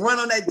that and run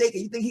on that date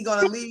and you think he's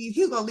gonna leave you,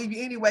 he's gonna leave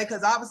you anyway,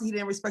 because obviously he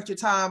didn't respect your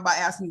time by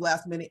asking you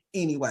last minute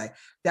anyway.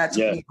 That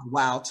took me a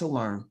while to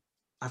learn.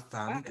 I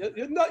found it.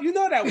 You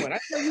know that one. I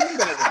know you know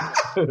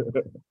that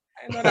one.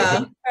 I know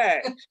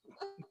that one.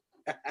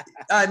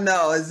 I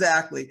know,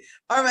 exactly.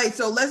 All right,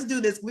 so let's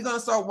do this. We're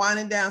gonna start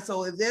winding down.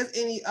 So if there's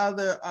any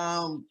other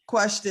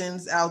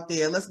questions out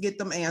there, let's get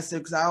them answered,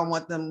 because I don't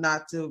want them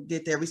not to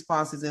get their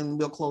responses, and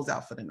we'll close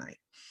out for the night.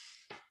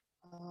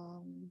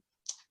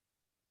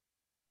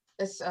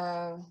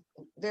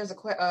 There's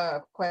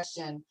a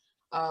question.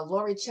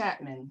 Lori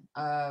Chapman,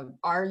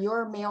 are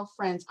your male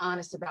friends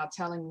honest about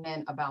telling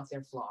men about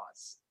their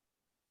flaws?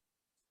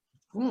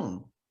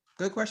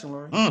 Good question,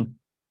 Lori.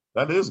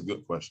 That is a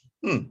good question.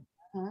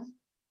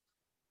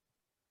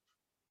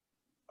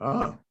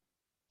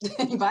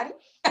 Anybody?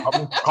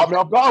 Caught me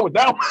off guard with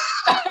that one.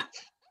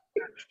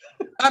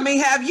 I mean,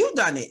 have you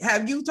done it?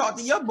 Have you talked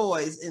to your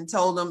boys and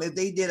told them if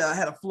they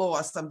had a flaw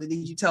or something,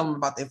 did you tell them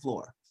about their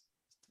flaw?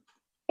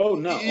 Oh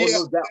no, Yeah.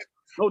 no doubt.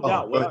 No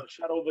doubt, but- without a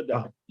shadow of a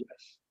doubt.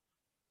 Yes.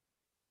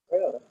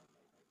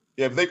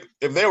 Yeah,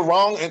 if they're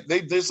wrong and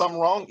they did something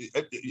wrong,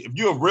 if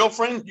you're a real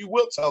friend, you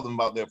will tell them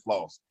about their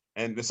flaws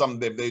and there's something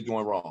that they're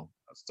doing wrong.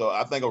 So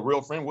I think a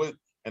real friend would,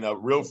 and a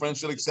real friend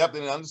should accept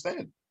it and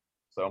understand.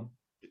 So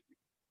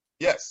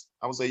yes,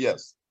 I would say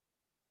yes.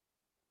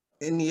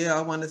 And yeah,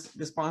 I want to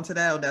respond to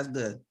that. Oh, that's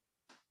good.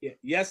 Yeah,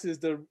 yes is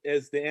the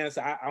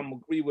answer. I'm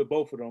agree with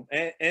both of them,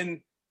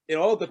 and it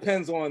all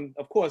depends on,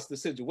 of course, the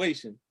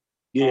situation.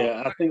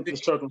 Yeah, I think the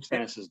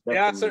circumstances. There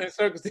are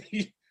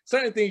definitely.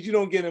 certain things you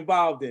don't get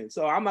involved in.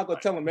 So I'm not gonna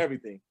tell them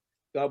everything,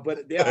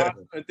 but there are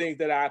certain things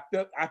that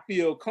I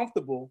feel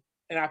comfortable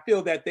and I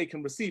feel that they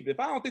can receive it. If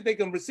I don't think they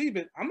can receive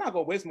it, I'm not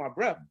gonna waste my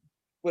breath.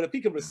 But if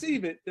he can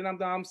receive it, then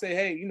I'm say,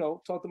 hey, you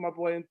know, talk to my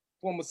boy and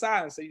pull him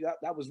aside and say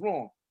that was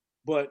wrong.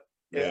 But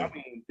yeah, I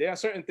mean, there are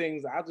certain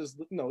things I just,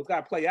 you know, it's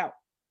got to play out.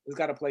 It's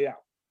got to play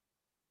out.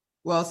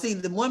 Well, see,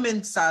 the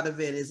women's side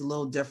of it is a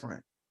little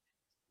different.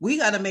 We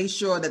got to make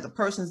sure that the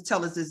person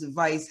telling us this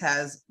advice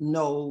has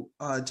no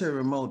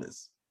ulterior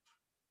motives.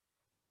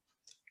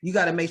 You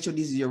got to make sure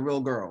these are your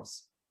real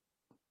girls,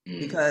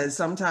 because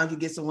sometimes you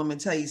get some women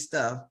tell you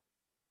stuff,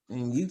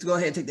 and you go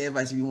ahead and take the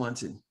advice if you want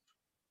to.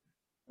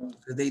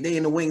 They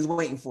in the wings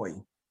waiting for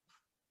you.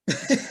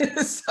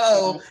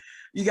 So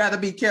you got to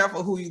be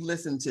careful who you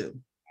listen to.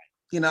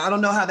 You know, I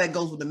don't know how that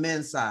goes with the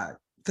men's side,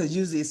 because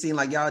usually it seems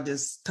like y'all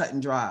just cut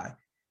and dry.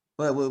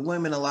 But with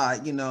women a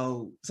lot, you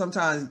know,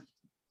 sometimes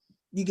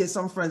you get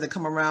some friends that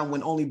come around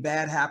when only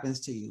bad happens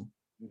to you.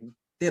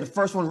 They're the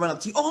first one to run up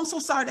to you. Oh, I'm so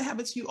sorry that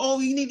happened to you.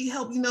 Oh, you need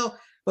help, you know.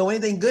 But when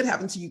anything good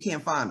happens to you, you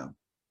can't find them.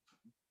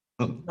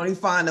 You only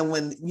find them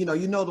when, you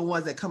know the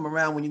ones that come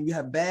around when you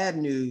have bad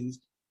news,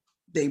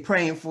 they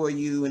praying for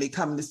you and they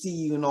coming to see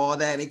you and all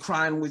that. They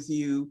crying with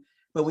you.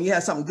 But when you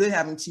have something good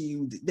happen to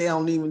you, they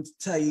don't even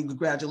tell you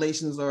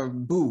congratulations or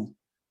boo.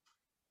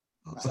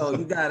 So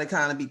you got to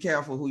kind of be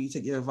careful who you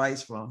take your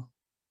advice from.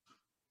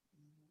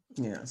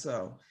 Yeah,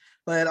 so,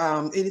 but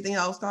anything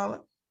else,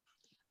 Carla?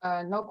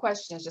 No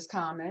questions, just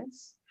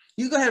comments.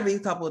 You go ahead and read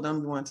a couple of them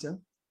if you want to.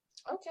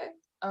 Okay.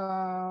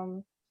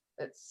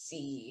 Let's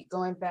see.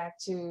 Going back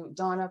to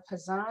Donna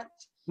Pazant.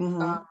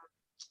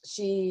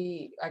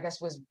 She, I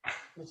guess, was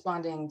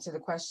responding to the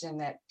question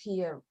that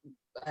Pia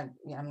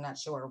I'm not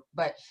sure,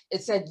 but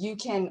it said you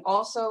can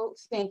also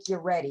think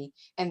you're ready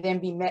and then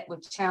be met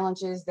with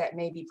challenges that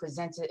may be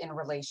presented in a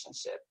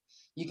relationship.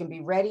 You can be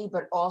ready,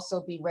 but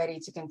also be ready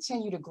to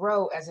continue to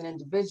grow as an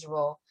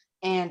individual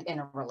and in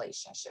a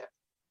relationship.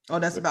 Oh,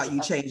 that's about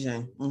you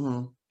changing.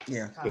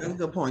 Yeah, Okay.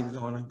 good point,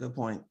 Donna. Good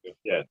point.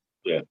 Yeah,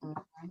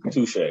 Mhm,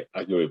 touche.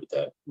 I agree with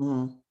that.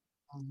 Mhm.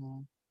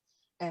 mhm.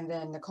 And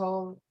then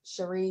Nicole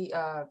Cherie,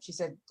 she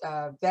said,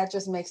 that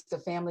just makes the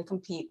family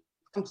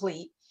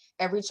complete.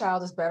 Every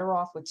child is better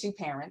off with two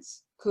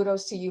parents.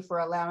 Kudos to you for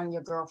allowing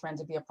your girlfriend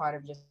to be a part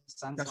of your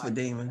son's That's for life.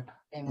 Damon.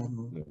 Amen.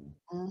 Mhm.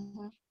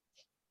 Mhm.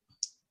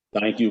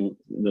 Thank you,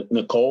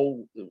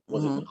 Nicole.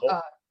 Was it Mhm.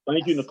 Nicole?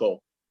 Thank you, Yes.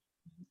 Nicole.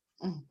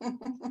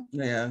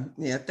 Yeah,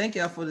 yeah. Thank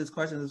y'all for this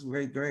question. It's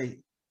very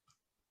great.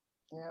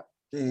 Yep.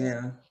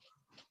 Yeah.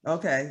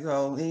 Okay.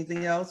 So,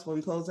 anything else before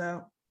we close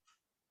out?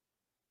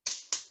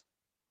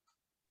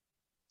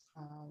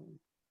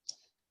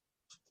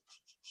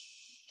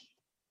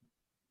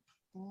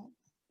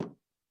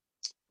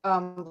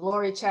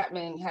 Lori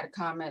Chapman had a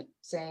comment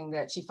saying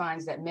that she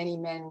finds that many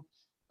men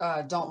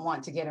don't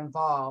want to get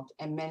involved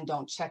and men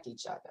don't check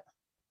each other.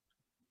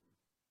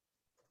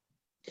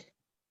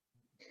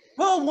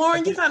 Well,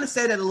 Warren, you kind of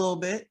said it a little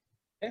bit.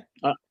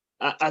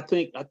 I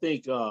think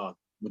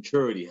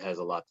maturity has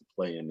a lot to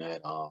play in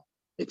that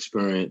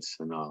experience,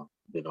 and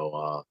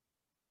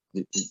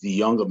the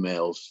younger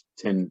males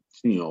tend,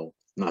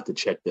 not to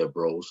check their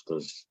bros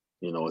because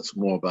it's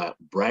more about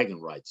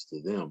bragging rights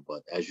to them.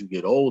 But as you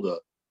get older,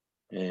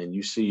 and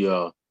you see,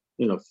 if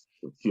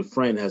your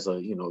friend has a,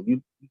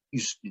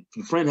 if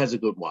your friend has a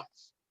good wife,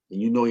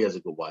 and he has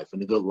a good wife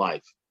and a good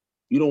life,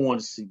 you don't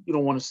want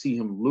to see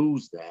him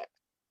lose that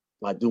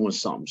by doing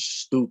something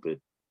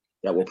stupid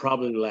that will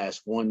probably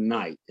last one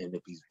night. And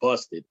if he's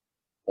busted,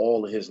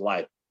 all of his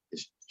life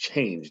is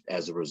changed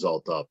as a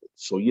result of it.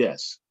 So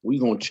yes,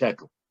 we're going to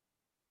check him.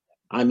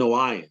 I know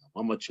I am.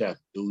 I'm going to check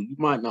him. Dude, you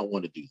might not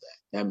want to do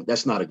that.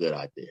 That's not a good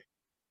idea.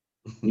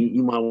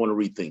 You might want to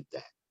rethink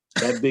that.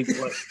 That big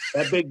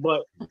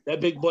butt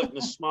and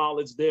the smile,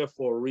 it's there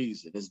for a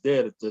reason. It's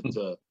there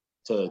to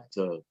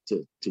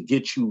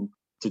get you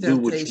to do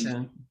what you,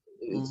 Temptation.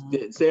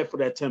 it's there for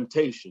that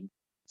temptation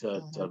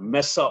to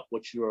mess up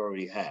what you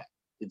already have.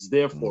 It's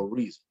there for a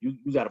reason.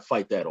 You got to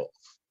fight that off.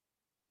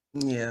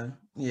 Yeah,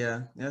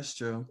 that's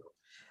true.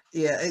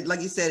 Yeah,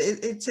 like you said,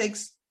 it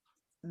takes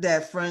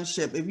that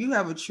friendship. If you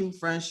have a true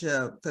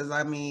friendship, because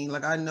I mean,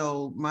 like I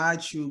know my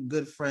true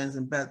good friends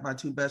and my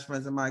two best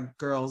friends and my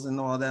girls and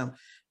all them,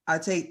 I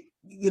take,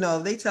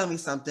 if they tell me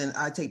something,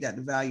 I take that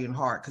to value in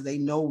heart because they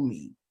know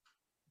me.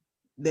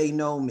 They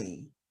know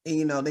me.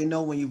 And, they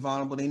know when you're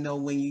vulnerable. They know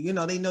when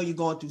they know you're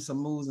going through some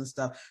moves and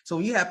stuff. So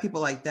when you have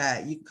people like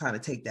that, you can kind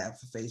of take that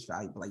for face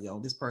value. Like, yo,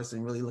 this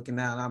person really looking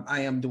down.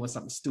 I am doing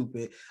something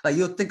stupid. Like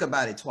you'll think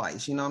about it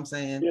twice. You know what I'm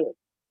saying?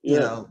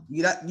 Yeah.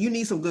 You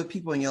need some good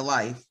people in your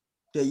life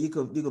that you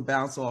could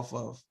bounce off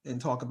of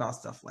and talk about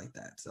stuff like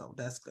that. So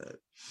that's good.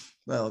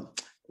 Well,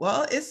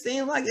 it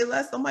seems like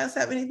unless somebody else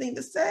have anything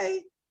to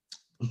say,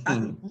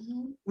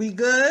 we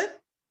good?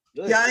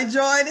 Y'all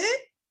enjoyed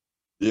it?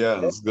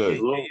 Yeah, it's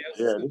good.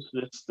 Yeah,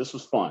 this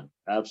was fun.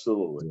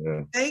 Absolutely.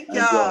 Yeah. Thank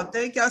y'all.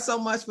 Thank y'all so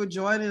much for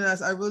joining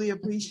us. I really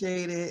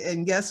appreciate it.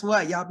 And guess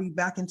what? Y'all be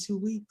back in 2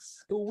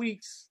 weeks. 2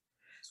 weeks.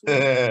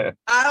 I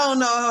don't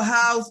know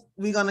how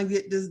we're gonna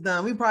get this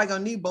done. We probably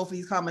gonna need both of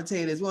these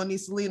commentators. We're gonna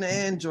need Selena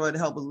and Joy to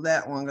help us with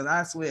that one because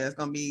I swear it's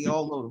gonna be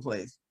all over the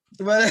place.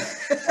 But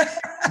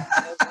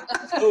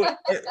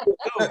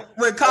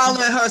with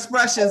Carla and her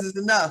expressions is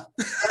enough.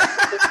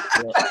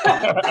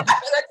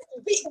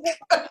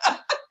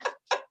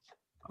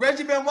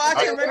 Reggie been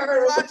watching?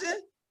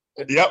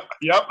 Yep.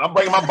 I'm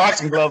bringing my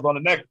boxing gloves on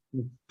the next.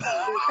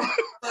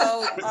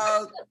 So,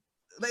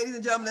 ladies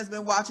and gentlemen, that's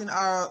been watching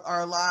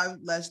our live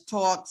Let's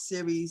Talk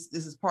series.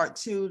 This is part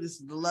 2. This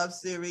is the Love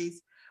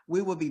series.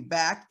 We will be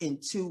back in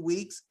 2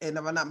 weeks. And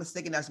if I'm not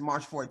mistaken, that's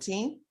March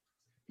 14th.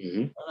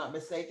 If I'm not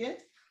mistaken.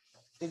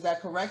 Is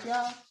that correct,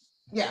 y'all?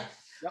 Yeah.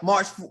 Yep.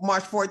 March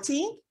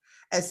 14th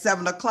at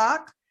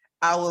 7:00.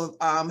 I will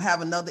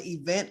have another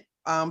event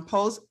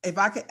post. If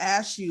I could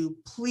ask you,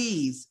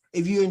 please,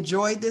 if you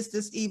enjoyed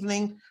this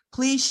evening,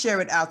 please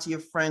share it out to your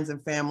friends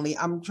and family.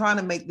 I'm trying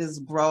to make this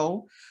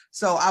grow,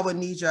 so I would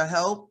need your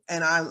help.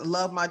 And I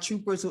love my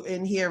troopers who are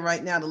in here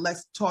right now, the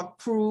Let's Talk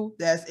crew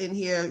that's in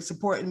here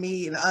supporting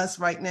me and us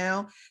right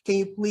now. Can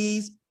you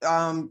please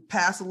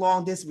pass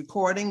along this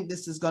recording?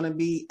 This is going to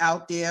be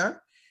out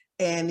there.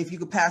 And if you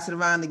could pass it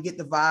around to get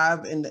the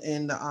vibe and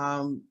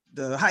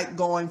the hype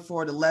going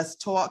for the Let's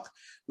Talk.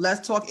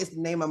 Let's Talk is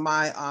the name of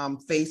my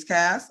face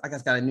cast. I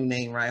guess got a new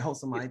name, right? I hope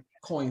somebody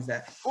coins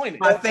that.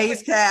 My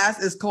face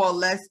cast is called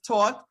Let's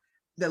Talk.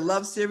 The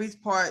Love series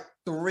part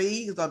 3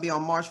 is going to be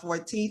on March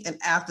 14th. And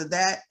after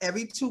that,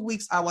 every 2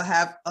 weeks, I will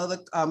have other,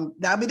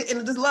 that'll be the end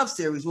of this love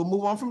series. We'll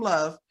move on from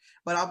love,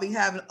 but I'll be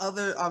having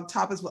other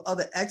topics with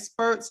other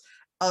experts,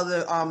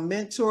 other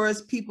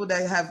mentors, people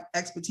that have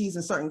expertise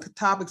in certain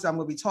topics I'm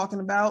going to be talking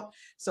about.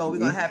 So we're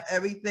going to have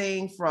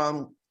everything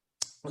from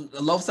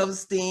low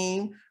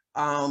self-esteem,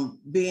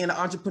 being an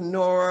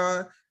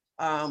entrepreneur,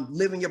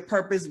 living your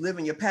purpose,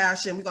 living your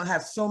passion. We're gonna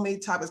have so many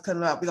topics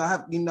coming up. We're gonna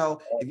have,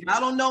 if y'all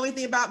don't know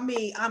anything about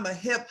me, I'm a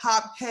hip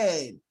hop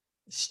head,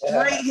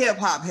 straight hip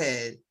hop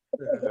head.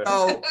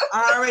 So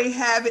I already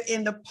have it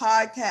in the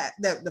podcast,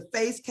 the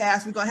face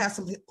cast. We're gonna have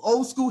some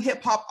old school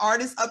hip hop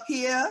artists up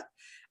here,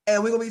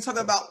 and we're gonna be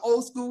talking about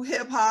old school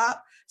hip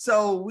hop.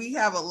 So we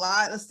have a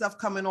lot of stuff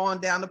coming on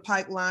down the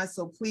pipeline.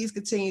 So please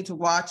continue to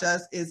watch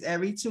us. It's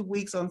every 2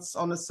 weeks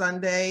on a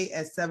Sunday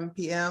at 7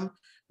 p.m.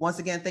 Once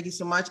again, thank you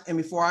so much. And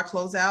before I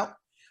close out,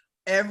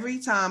 every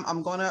time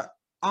I'm gonna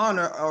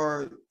honor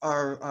or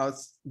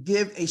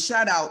give a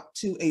shout out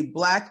to a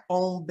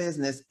Black-owned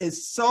business.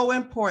 It's so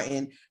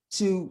important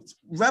to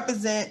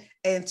represent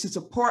and to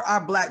support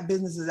our Black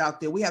businesses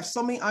out there. We have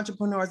so many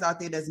entrepreneurs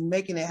out there that's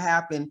making it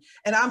happen.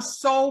 And I'm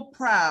so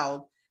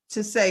proud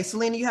to say,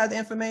 Selena, you have the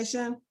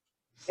information?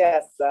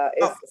 Yes,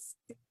 it's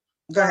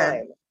Go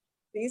ahead.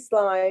 Sea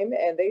Slime,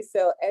 and they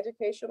sell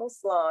educational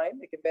slime.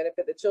 It can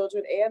benefit the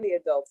children and the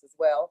adults as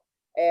well.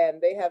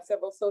 And they have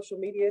several social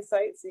media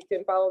sites. You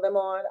can follow them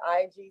on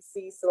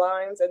IGC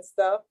Slimes and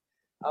stuff.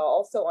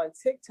 Also on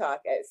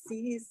TikTok at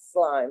Sea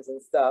Slimes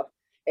and stuff.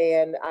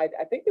 And I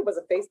think there was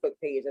a Facebook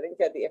page. I think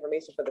you had the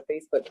information for the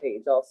Facebook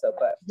page also,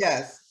 but.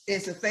 Yes,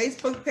 it's a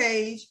Facebook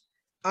page,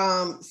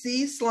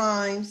 Sea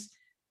Slimes.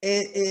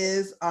 It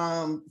is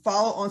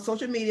follow on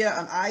social media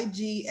on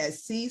IG at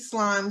Sea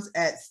Slimes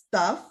at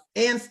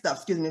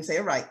excuse me, say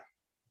it right.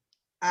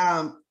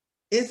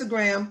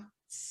 Instagram,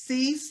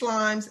 Sea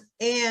Slimes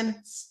and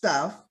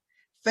Stuff.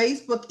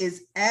 Facebook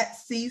is at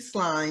Sea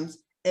Slimes,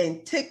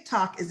 and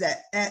TikTok is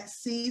at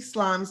Sea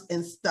Slimes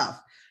and Stuff.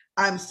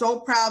 I'm so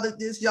proud of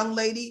this young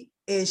lady,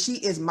 and she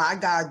is my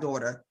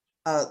goddaughter,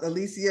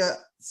 Alicia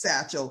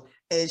Satchel,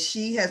 and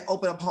she has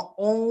opened up her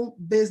own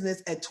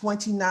business at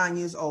 29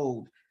 years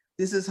old.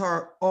 This is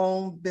her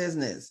own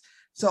business.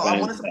 So I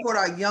want to support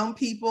our young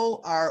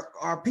people,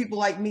 our people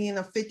like me in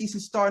the 50s who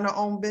starting their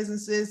own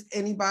businesses.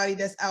 Anybody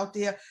that's out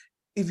there,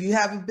 if you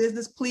have a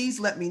business, please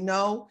let me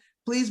know.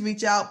 Please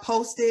reach out,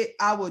 post it.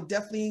 I will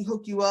definitely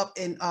hook you up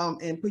and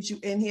put you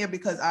in here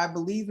because I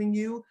believe in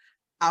you.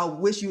 I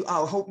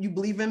hope you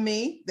believe in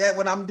me, that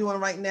what I'm doing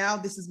right now,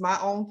 this is my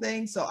own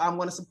thing. So I'm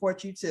going to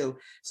support you too.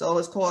 So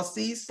it's called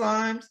Sea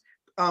Slimes.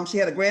 She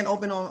had a grand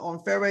opening on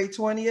February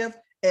 20th.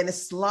 And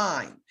it's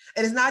slime.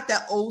 And it's not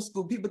that old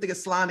school. People think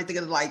it's slime. They think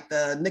of like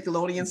the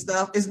Nickelodeon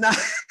stuff. It's not.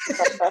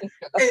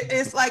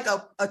 It's like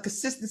a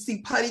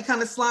consistency putty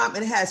kind of slime.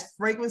 And it has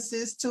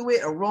fragrances to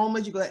it,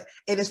 aromas. You go.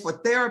 And it's for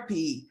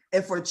therapy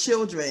and for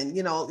children.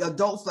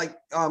 Adults, like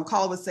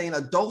Carl was saying,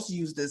 adults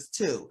use this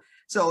too.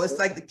 So it's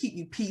like to keep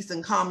you peace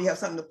and calm. You have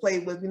something to play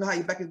with. You know how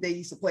you back in the day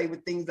used to play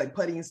with things like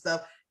putty and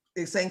stuff.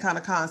 The same kind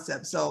of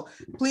concept. So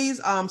please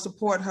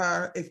support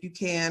her if you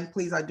can.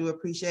 Please, I do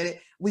appreciate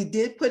it. We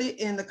did put it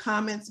in the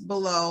comments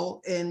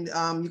below, and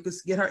you can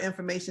get her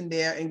information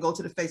there and go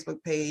to the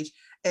Facebook page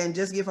and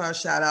just give her a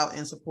shout out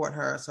and support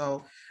her.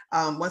 So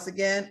once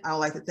again, I would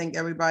like to thank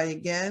everybody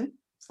again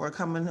for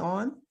coming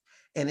on,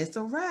 and it's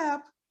a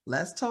wrap.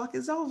 Let's Talk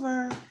is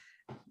over.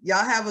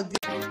 Y'all have a good